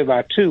spoke to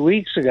about 2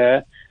 weeks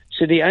ago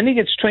said he only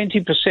gets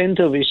 20%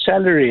 of his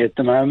salary at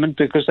the moment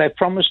because they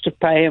promised to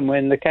pay him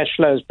when the cash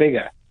flow is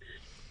bigger.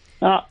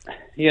 Now,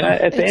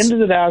 at the end of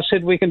the day, I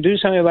said, we can do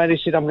something about it.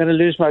 He said, I'm going to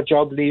lose my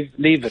job. Leave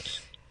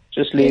it.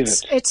 Just leave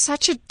it. It's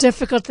such a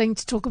difficult thing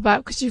to talk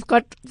about because you've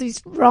got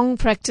these wrong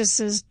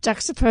practices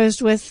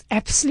juxtaposed with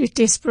absolute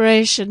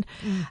desperation.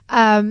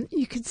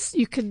 You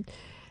can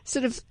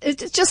sort of,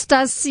 it just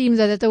does seem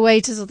that the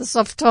waiters are the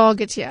soft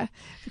target here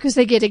because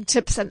they're getting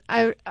tips, and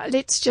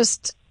let's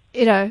just,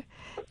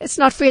 it's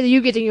not fair that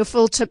you're getting your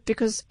full tip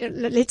because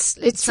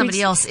let's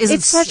somebody else isn't.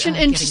 It's such an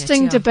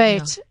interesting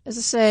debate, as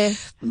I say.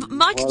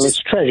 Mike, well, it's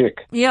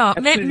tragic. Yeah,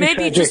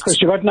 maybe just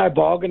because you've got no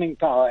bargaining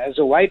power as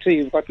a waiter.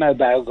 You've got no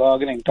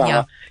bargaining power.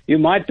 Yeah. You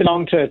might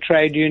belong to a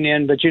trade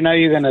union, but you're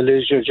going to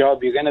lose your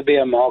job. You're going to be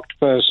a marked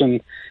person.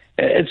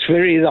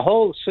 The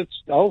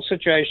whole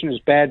situation is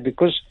bad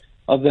because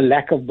of the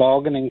lack of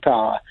bargaining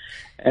power.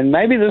 And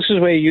maybe this is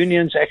where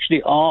unions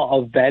actually are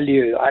of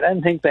value. I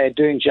don't think they're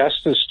doing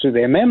justice to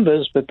their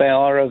members, but they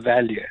are of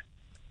value.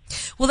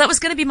 Well, that was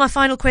going to be my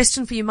final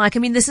question for you, Mike. I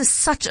mean, this is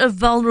such a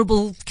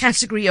vulnerable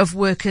category of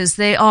workers.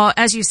 They are,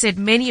 as you said,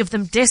 many of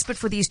them desperate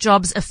for these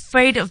jobs,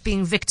 afraid of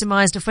being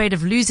victimized, afraid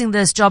of losing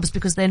those jobs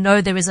because they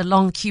know there is a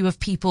long queue of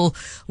people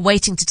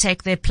waiting to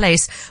take their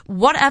place.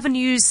 What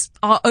avenues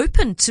are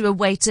open to a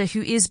waiter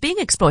who is being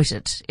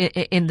exploited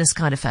in this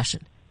kind of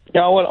fashion?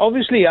 Yeah, well,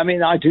 obviously, I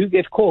mean, I do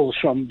get calls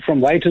from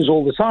waiters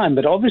all the time,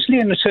 but obviously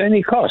an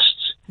attorney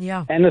costs.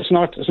 Yeah. And it's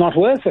not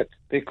worth it,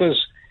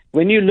 because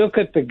when you look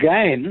at the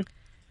gain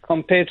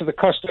compared to the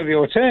cost of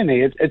your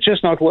attorney, it's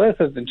just not worth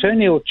it. The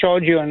attorney will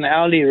charge you an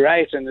hourly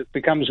rate, and it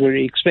becomes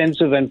very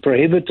expensive and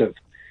prohibitive.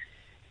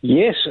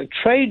 Yes, a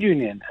trade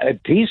union, a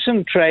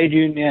decent trade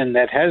union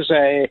that has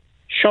a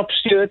shop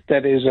steward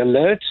that is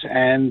alert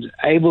and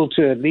able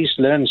to at least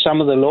learn some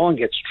of the law and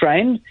gets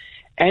trained,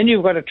 and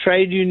you've got a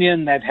trade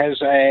union that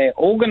has a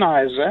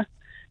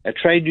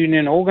trade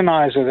union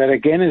organizer that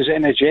again is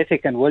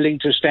energetic and willing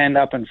to stand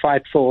up and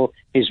fight for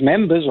his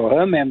members or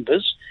her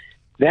members.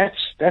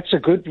 That's a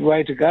good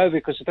way to go,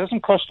 because it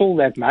doesn't cost all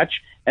that much.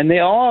 And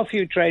there are a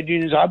few trade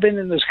unions. I've been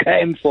in this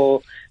game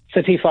for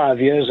 35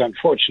 years,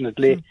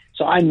 unfortunately.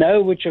 So I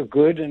know which are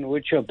good and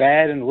which are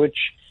bad, and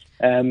which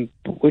of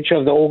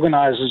the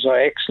organizers are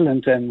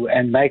excellent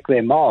and make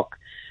their mark.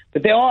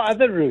 But there are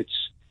other routes.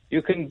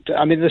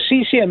 The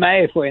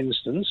CCMA, for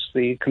instance,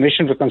 the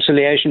Commission for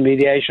Conciliation,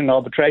 Mediation, and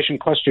Arbitration,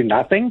 costs you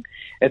nothing.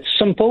 It's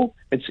simple.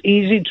 It's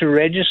easy to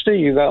register.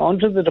 You go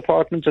onto the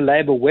Department of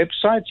Labour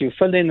website, you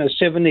fill in a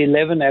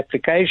 711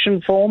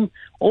 application form,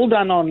 all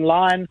done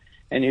online,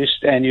 and you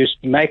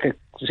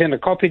send a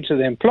copy to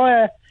the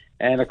employer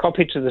and a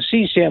copy to the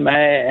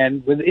CCMA,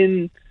 and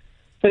within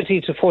 30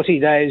 to 40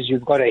 days,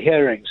 you've got a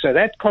hearing. So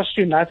that costs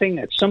you nothing.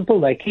 It's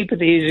simple. They keep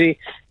it easy,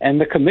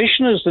 and the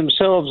commissioners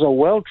themselves are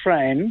well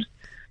trained.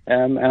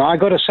 And I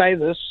got to say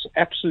this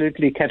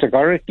absolutely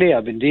categorically.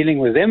 I've been dealing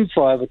with them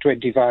for over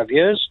 25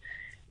 years.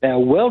 They're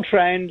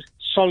well-trained,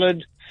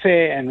 solid,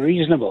 fair, and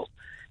reasonable.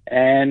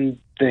 And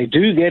they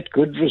do get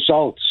good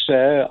results.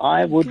 So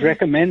I would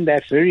recommend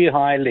that very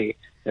highly,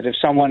 that if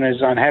someone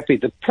is unhappy.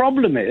 The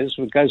problem is,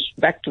 it goes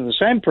back to the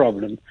same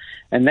problem,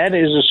 and that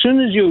is, as soon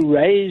as you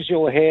raise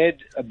your head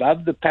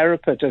above the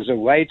parapet as a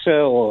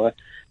waiter or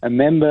a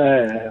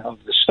member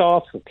of the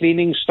staff, the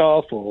cleaning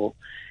staff, or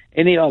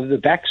any of the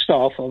back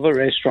staff of a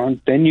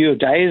restaurant, then your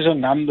days are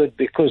numbered,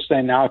 because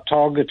they're now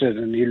targeted,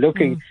 and you're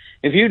looking.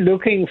 If you're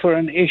looking for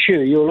an issue,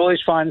 you'll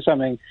always find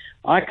something.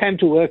 I came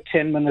to work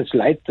 10 minutes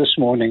late this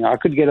morning. I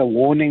could get a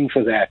warning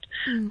for that.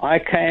 I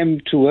came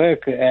to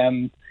work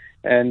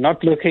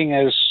not looking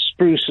as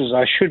spruce as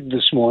I should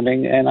this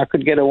morning, and I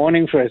could get a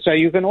warning for it. So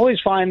you can always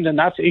find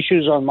enough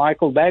issues on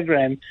Michael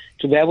Bagram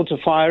to be able to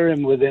fire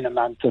him within a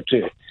month or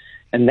two.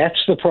 And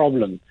that's the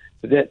problem.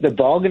 The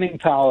bargaining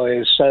power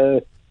is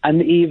so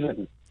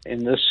uneven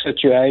in this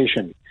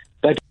situation.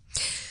 But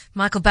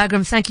Michael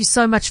Bagram, thank you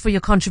so much for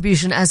your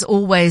contribution, as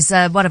always.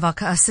 One of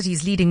our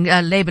city's leading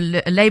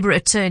labor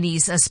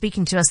attorneys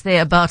speaking to us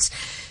there about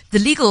the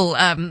legal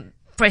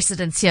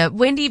precedents here.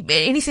 Wendy,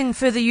 anything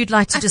further you'd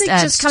like to just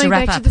add just coming to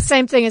wrap back up? to the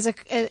same thing as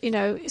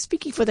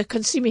speaking for the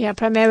consumer here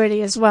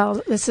primarily as well.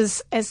 This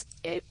is as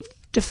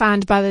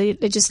defined by the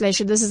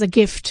legislation. This is a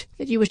gift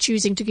that you were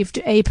choosing to give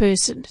to a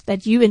person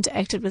that you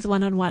interacted with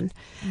one-on-one.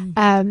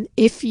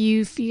 If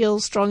you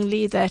feel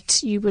strongly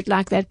that you would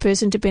like that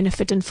person to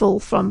benefit in full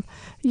from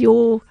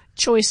your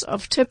choice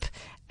of tip,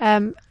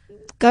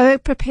 go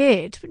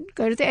prepared.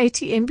 Go to the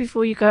ATM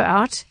before you go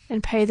out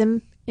and pay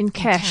them in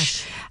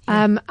cash.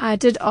 I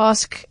did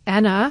ask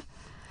Anna,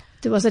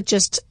 is it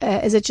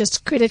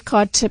just credit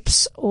card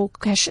tips or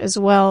cash as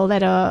well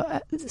that are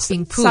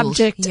being pooled,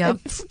 subject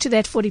to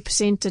that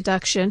 40%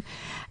 deduction?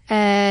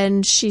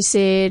 And she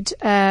said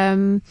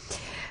they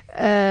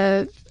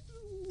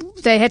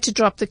had to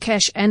drop the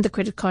cash and the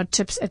credit card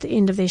tips at the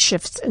end of their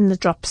shifts in the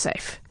drop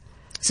safe.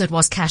 So it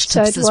was cash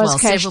tips as well.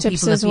 Several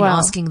people have been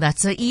asking that.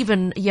 So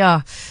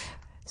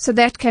So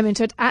that came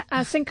into it.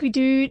 I think we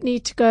do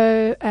need to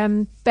go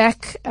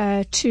back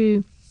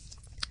to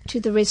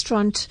the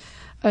restaurant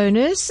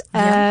owners,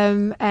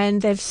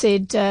 and they've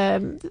said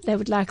they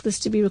would like this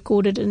to be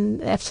recorded in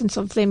the absence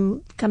of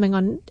them coming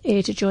on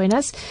air to join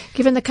us.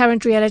 Given the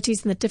current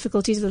realities and the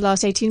difficulties of the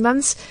last 18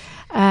 months,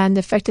 and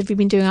the fact that we've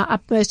been doing our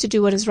utmost to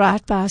do what is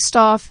right by our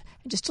staff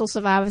and to still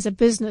survive as a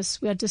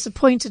business, we are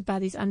disappointed by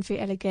these unfair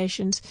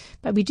allegations,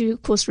 but we do,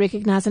 of course,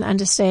 recognize and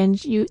understand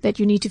that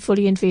you need to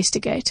fully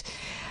investigate.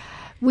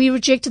 We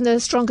reject in the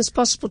strongest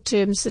possible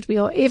terms that we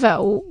are ever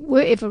or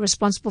were ever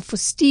responsible for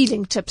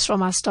stealing tips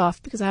from our staff,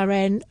 because I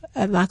ran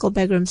Michael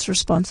Bagram's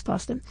response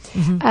past them,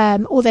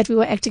 or that we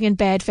were acting in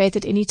bad faith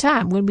at any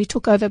time. When we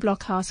took over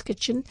Blockhouse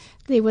Kitchen,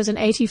 there was an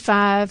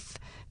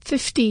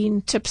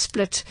 85-15 tip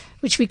split,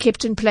 which we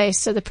kept in place.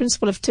 So the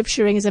principle of tip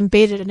sharing is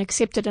embedded and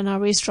accepted in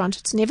our restaurant.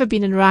 It's never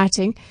been in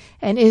writing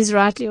and is,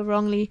 rightly or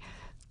wrongly,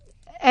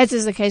 as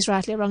is the case,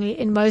 rightly or wrongly,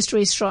 in most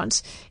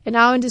restaurants. In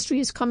our industry,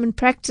 it's common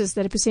practice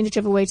that a percentage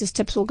of a waiter's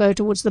tips will go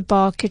towards the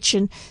bar,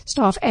 kitchen,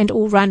 staff, and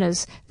all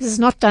runners. This is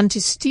not done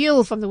to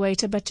steal from the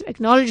waiter, but to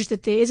acknowledge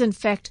that there is, in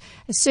fact,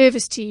 a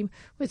service team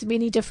with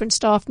many different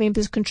staff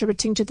members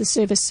contributing to the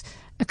service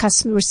a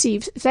customer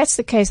receives. If that's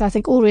the case, I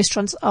think all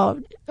restaurants are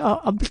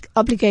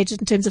obligated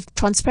in terms of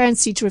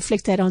transparency to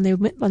reflect that on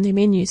their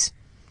menus.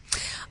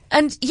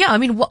 And yeah, I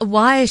mean,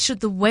 why should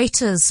the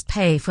waiters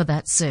pay for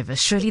that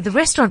service? Surely the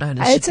restaurant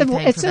owners should be paying for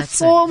that service.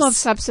 It's a form of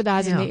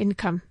subsidizing their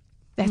income.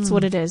 That's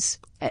what it is.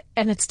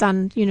 And it's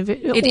done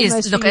It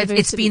is. Look,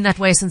 it's been that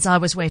way since I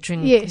was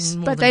waitering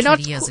more than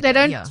 20 years ago. They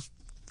don't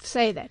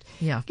say that.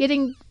 Yeah.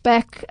 Getting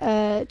back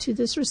to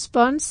this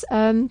response,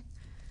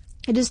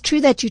 it is true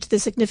that due to the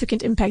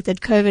significant impact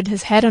that COVID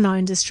has had on our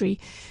industry,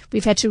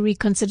 we've had to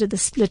reconsider the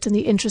split in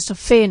the interest of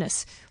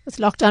fairness. With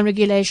lockdown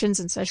regulations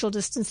and social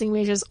distancing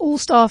measures, all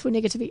staff were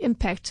negatively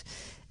impacted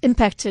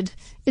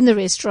in the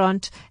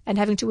restaurant, and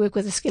having to work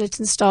with a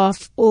skeleton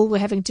staff, all were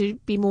having to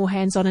be more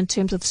hands-on in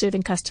terms of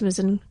serving customers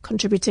and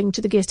contributing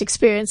to the guest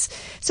experience.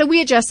 So we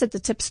adjusted the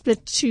tip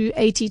split to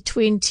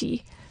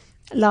 80-20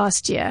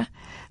 last year.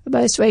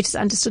 Most waiters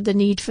understood the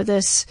need for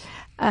this.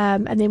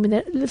 And then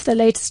with the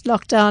latest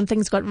lockdown,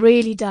 things got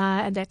really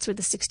dire, and that's where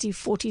the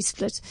 60-40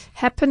 split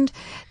happened.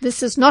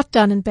 This is not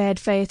done in bad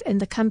faith, and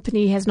the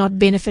company has not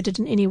benefited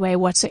in any way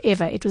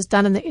whatsoever. It was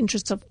done in the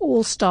interests of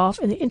all staff,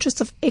 in the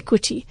interests of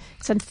equity.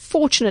 It's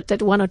unfortunate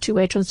that one or two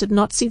patrons did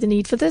not see the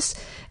need for this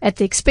at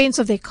the expense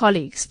of their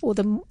colleagues.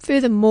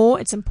 Furthermore,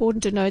 it's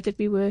important to note that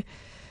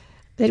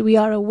we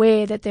are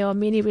aware that there are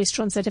many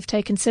restaurants that have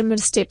taken similar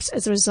steps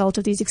as a result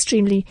of these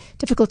extremely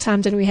difficult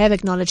times, and we have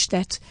acknowledged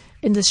that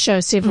in this show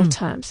several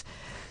times.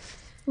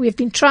 We have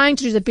been trying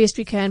to do the best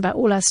we can by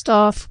all our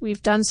staff.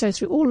 We've done so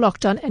through all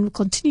lockdown and will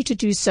continue to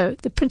do so.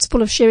 The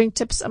principle of sharing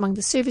tips among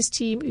the service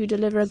team who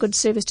deliver a good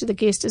service to the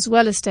guest is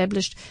well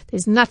established.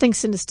 There's nothing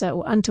sinister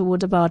or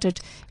untoward about it.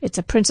 It's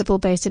a principle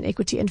based in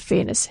equity and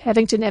fairness.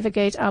 Having to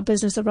navigate our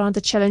business around the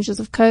challenges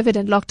of COVID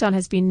and lockdown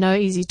has been no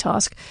easy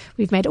task.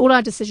 We've made all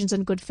our decisions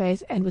in good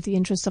faith and with the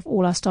interests of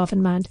all our staff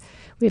in mind.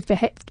 We've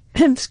behaved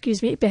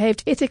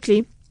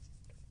ethically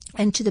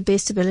and to the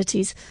best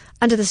abilities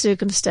under the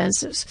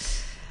circumstances.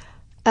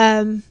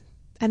 And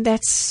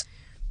that's,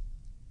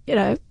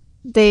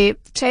 their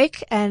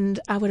take, and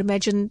I would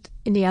imagine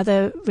any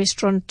other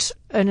restaurant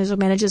owners or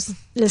managers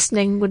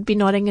listening would be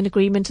nodding in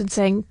agreement and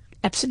saying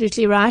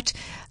absolutely right.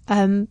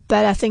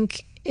 But I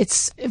think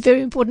it's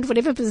very important,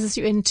 whatever business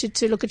you're in,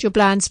 to look at your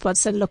blind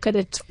spots and look at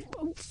it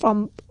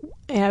from,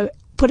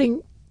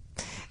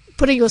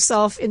 putting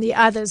yourself in the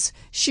other's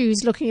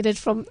shoes, looking at it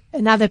from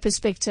another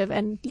perspective,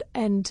 and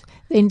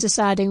then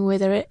deciding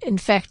whether, in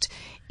fact,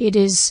 it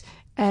is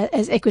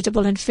as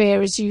equitable and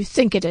fair as you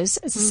think it is.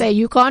 As I say,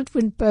 you can't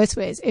win both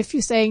ways. If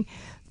you're saying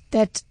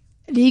that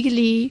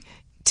legally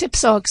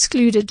tips are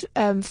excluded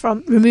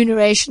from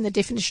remuneration, the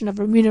definition of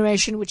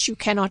remuneration, which you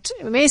cannot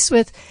mess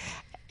with,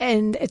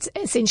 and it's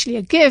essentially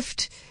a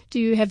gift, do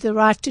you have the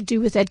right to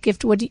do with that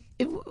gift what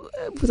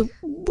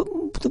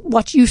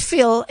you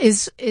feel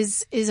is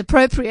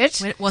appropriate?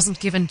 When it wasn't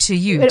given to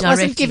you directly. It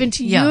directly. wasn't given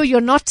to you.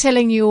 You're not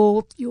telling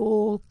your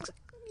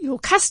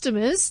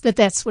customers that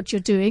that's what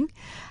you're doing.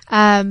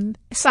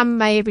 Some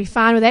may be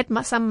fine with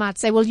that. Some might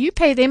say, well, you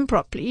pay them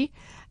properly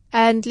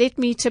and let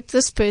me tip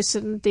this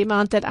person the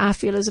amount that I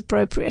feel is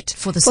appropriate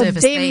for the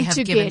service they have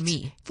given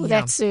me. For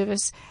that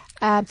service,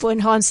 for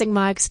enhancing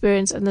my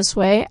experience in this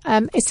way.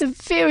 It's a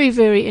very,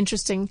 very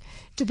interesting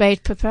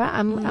debate, Pippa.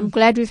 I'm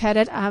glad we've had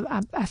it.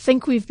 I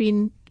think we've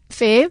been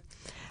fair.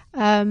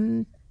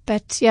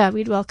 But yeah,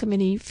 we'd welcome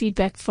any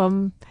feedback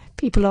from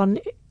people on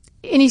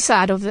any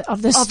side of the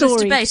story.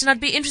 This debate. And I'd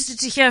be interested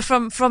to hear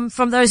from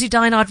those who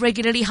dine out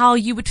regularly how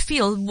you would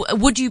feel.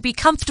 Would you be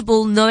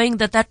comfortable knowing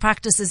that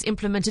practice is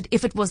implemented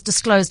if it was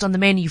disclosed on the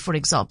menu, for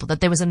example,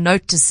 that there was a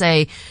note to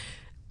say,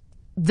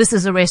 this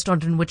is a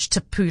restaurant in which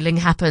tip pooling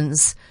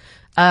happens?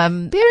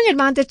 Bearing in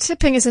mind that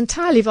tipping is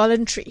entirely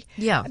voluntary.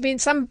 Yeah. I mean,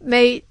 some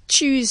may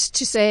choose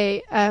to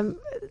say,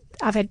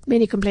 I've had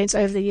many complaints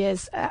over the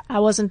years. I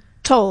wasn't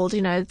told,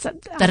 that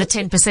a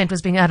 10%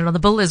 was being added on the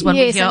bill is one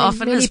we hear often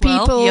many as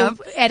well. Many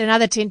people add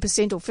another 10%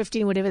 or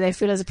 15%, whatever they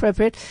feel is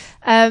appropriate.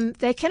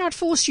 They cannot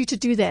force you to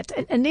do that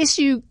unless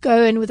you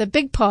go in with a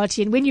big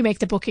party, and when you make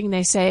the booking,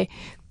 they say,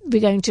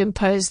 we're going to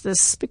impose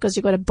this because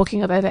you've got a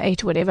booking of over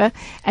 8 or whatever,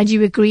 and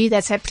you agree,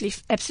 that's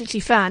absolutely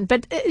fine.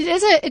 But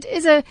it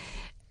is a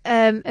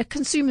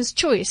consumer's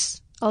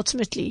choice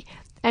ultimately,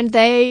 and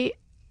they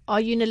are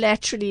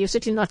unilaterally, you're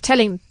certainly not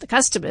telling the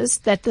customers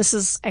that this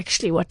is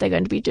actually what they're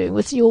going to be doing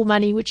with your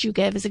money, which you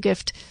gave as a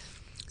gift.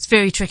 It's a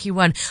very tricky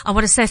one. I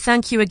want to say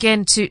thank you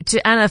again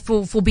to Anna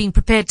for being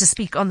prepared to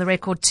speak on the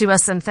record to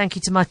us, and thank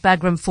you to Mike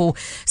Bagram for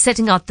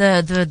setting out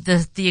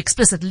the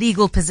explicit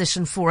legal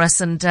position for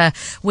us. And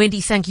Wendy,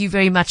 thank you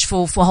very much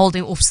for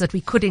holding off so that we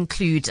could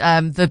include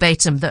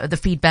verbatim the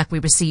feedback we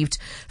received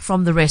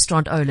from the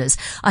restaurant owners.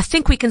 I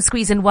think we can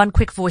squeeze in one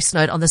quick voice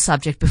note on the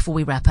subject before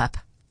we wrap up.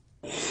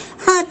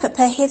 Hi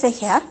Pippa, Heather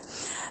here.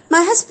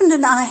 My husband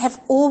and I have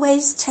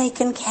always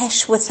taken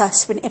cash with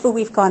us whenever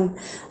we've gone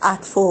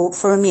out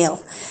for a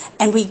meal,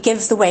 and we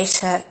give the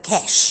waiter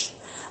cash.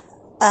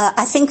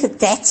 I think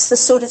that's the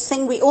sort of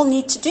thing we all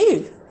need to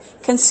do,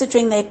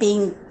 considering they're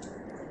being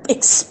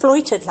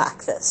exploited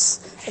like this.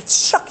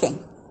 It's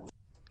shocking.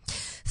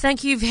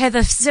 Thank you,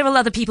 Heather. Several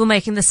other people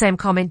making the same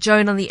comment.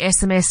 Joan on the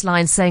SMS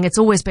line saying it's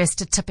always best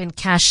to tip in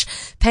cash,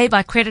 pay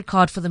by credit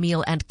card for the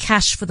meal, and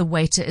cash for the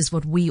waiter is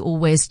what we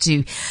always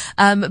do.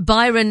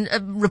 Byron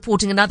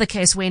reporting another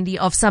case, Wendy,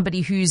 of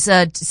somebody who's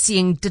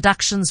seeing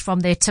deductions from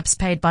their tips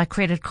paid by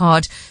credit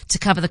card to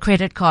cover the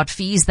credit card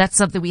fees. That's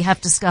something we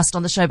have discussed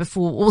on the show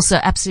before. Also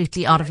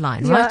absolutely out of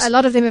line, right? Yeah, a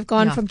lot of them have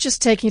gone from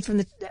just taking it from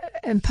the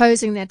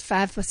imposing that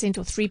 5%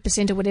 or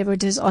 3% or whatever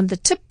it is on the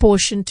tip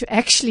portion to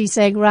actually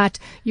saying, right,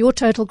 your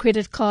total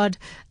credit card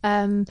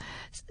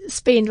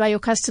spend by your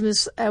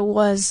customers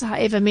was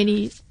however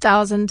many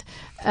thousand,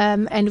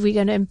 and we're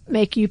going to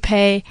make you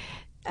pay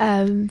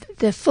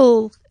the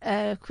full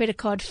credit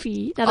card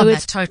fee. In other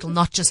words, that total,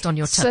 not just on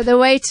your tip. So the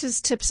waiters'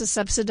 tips are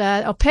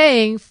subsidized, are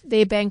paying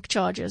their bank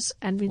charges,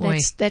 and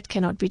that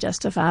cannot be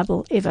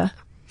justifiable ever.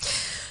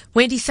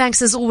 Wendy,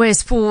 thanks as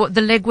always for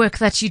the legwork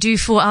that you do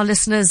for our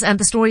listeners and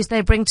the stories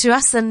they bring to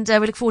us, and we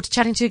look forward to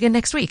chatting to you again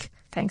next week.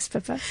 Thanks,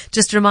 Pippa.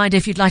 Just a reminder,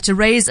 if you'd like to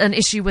raise an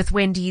issue with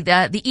Wendy,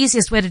 the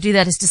easiest way to do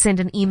that is to send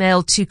an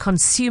email to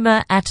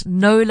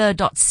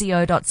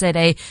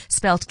consumer@knowler.co.za,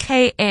 spelled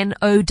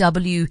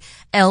KNOWLER,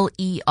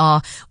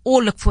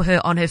 or look for her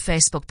on her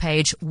Facebook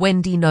page,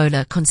 Wendy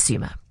Knowler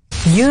Consumer.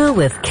 You're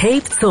with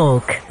Cape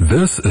Talk.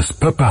 This is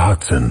Pippa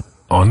Hudson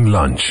on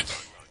Lunch.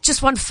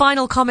 Just one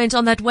final comment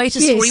on that waiter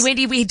story.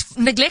 Wendy, we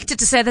neglected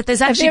to say that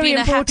there's actually been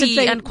a happy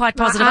and quite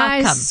positive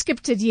outcome. I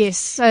skipped it, yes.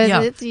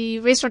 So the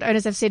restaurant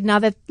owners have said now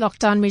that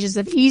lockdown measures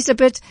have eased a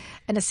bit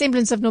and a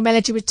semblance of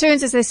normality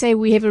returns, as they say,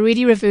 we have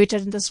already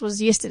reverted, and this was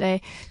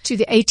yesterday, to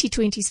the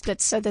 80-20 split.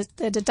 So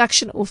the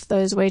deduction of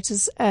those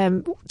waiters'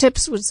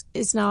 tips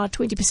is now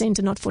 20%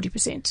 and not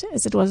 40%,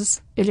 as it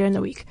was earlier in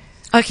the week.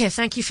 Okay,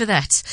 thank you for that.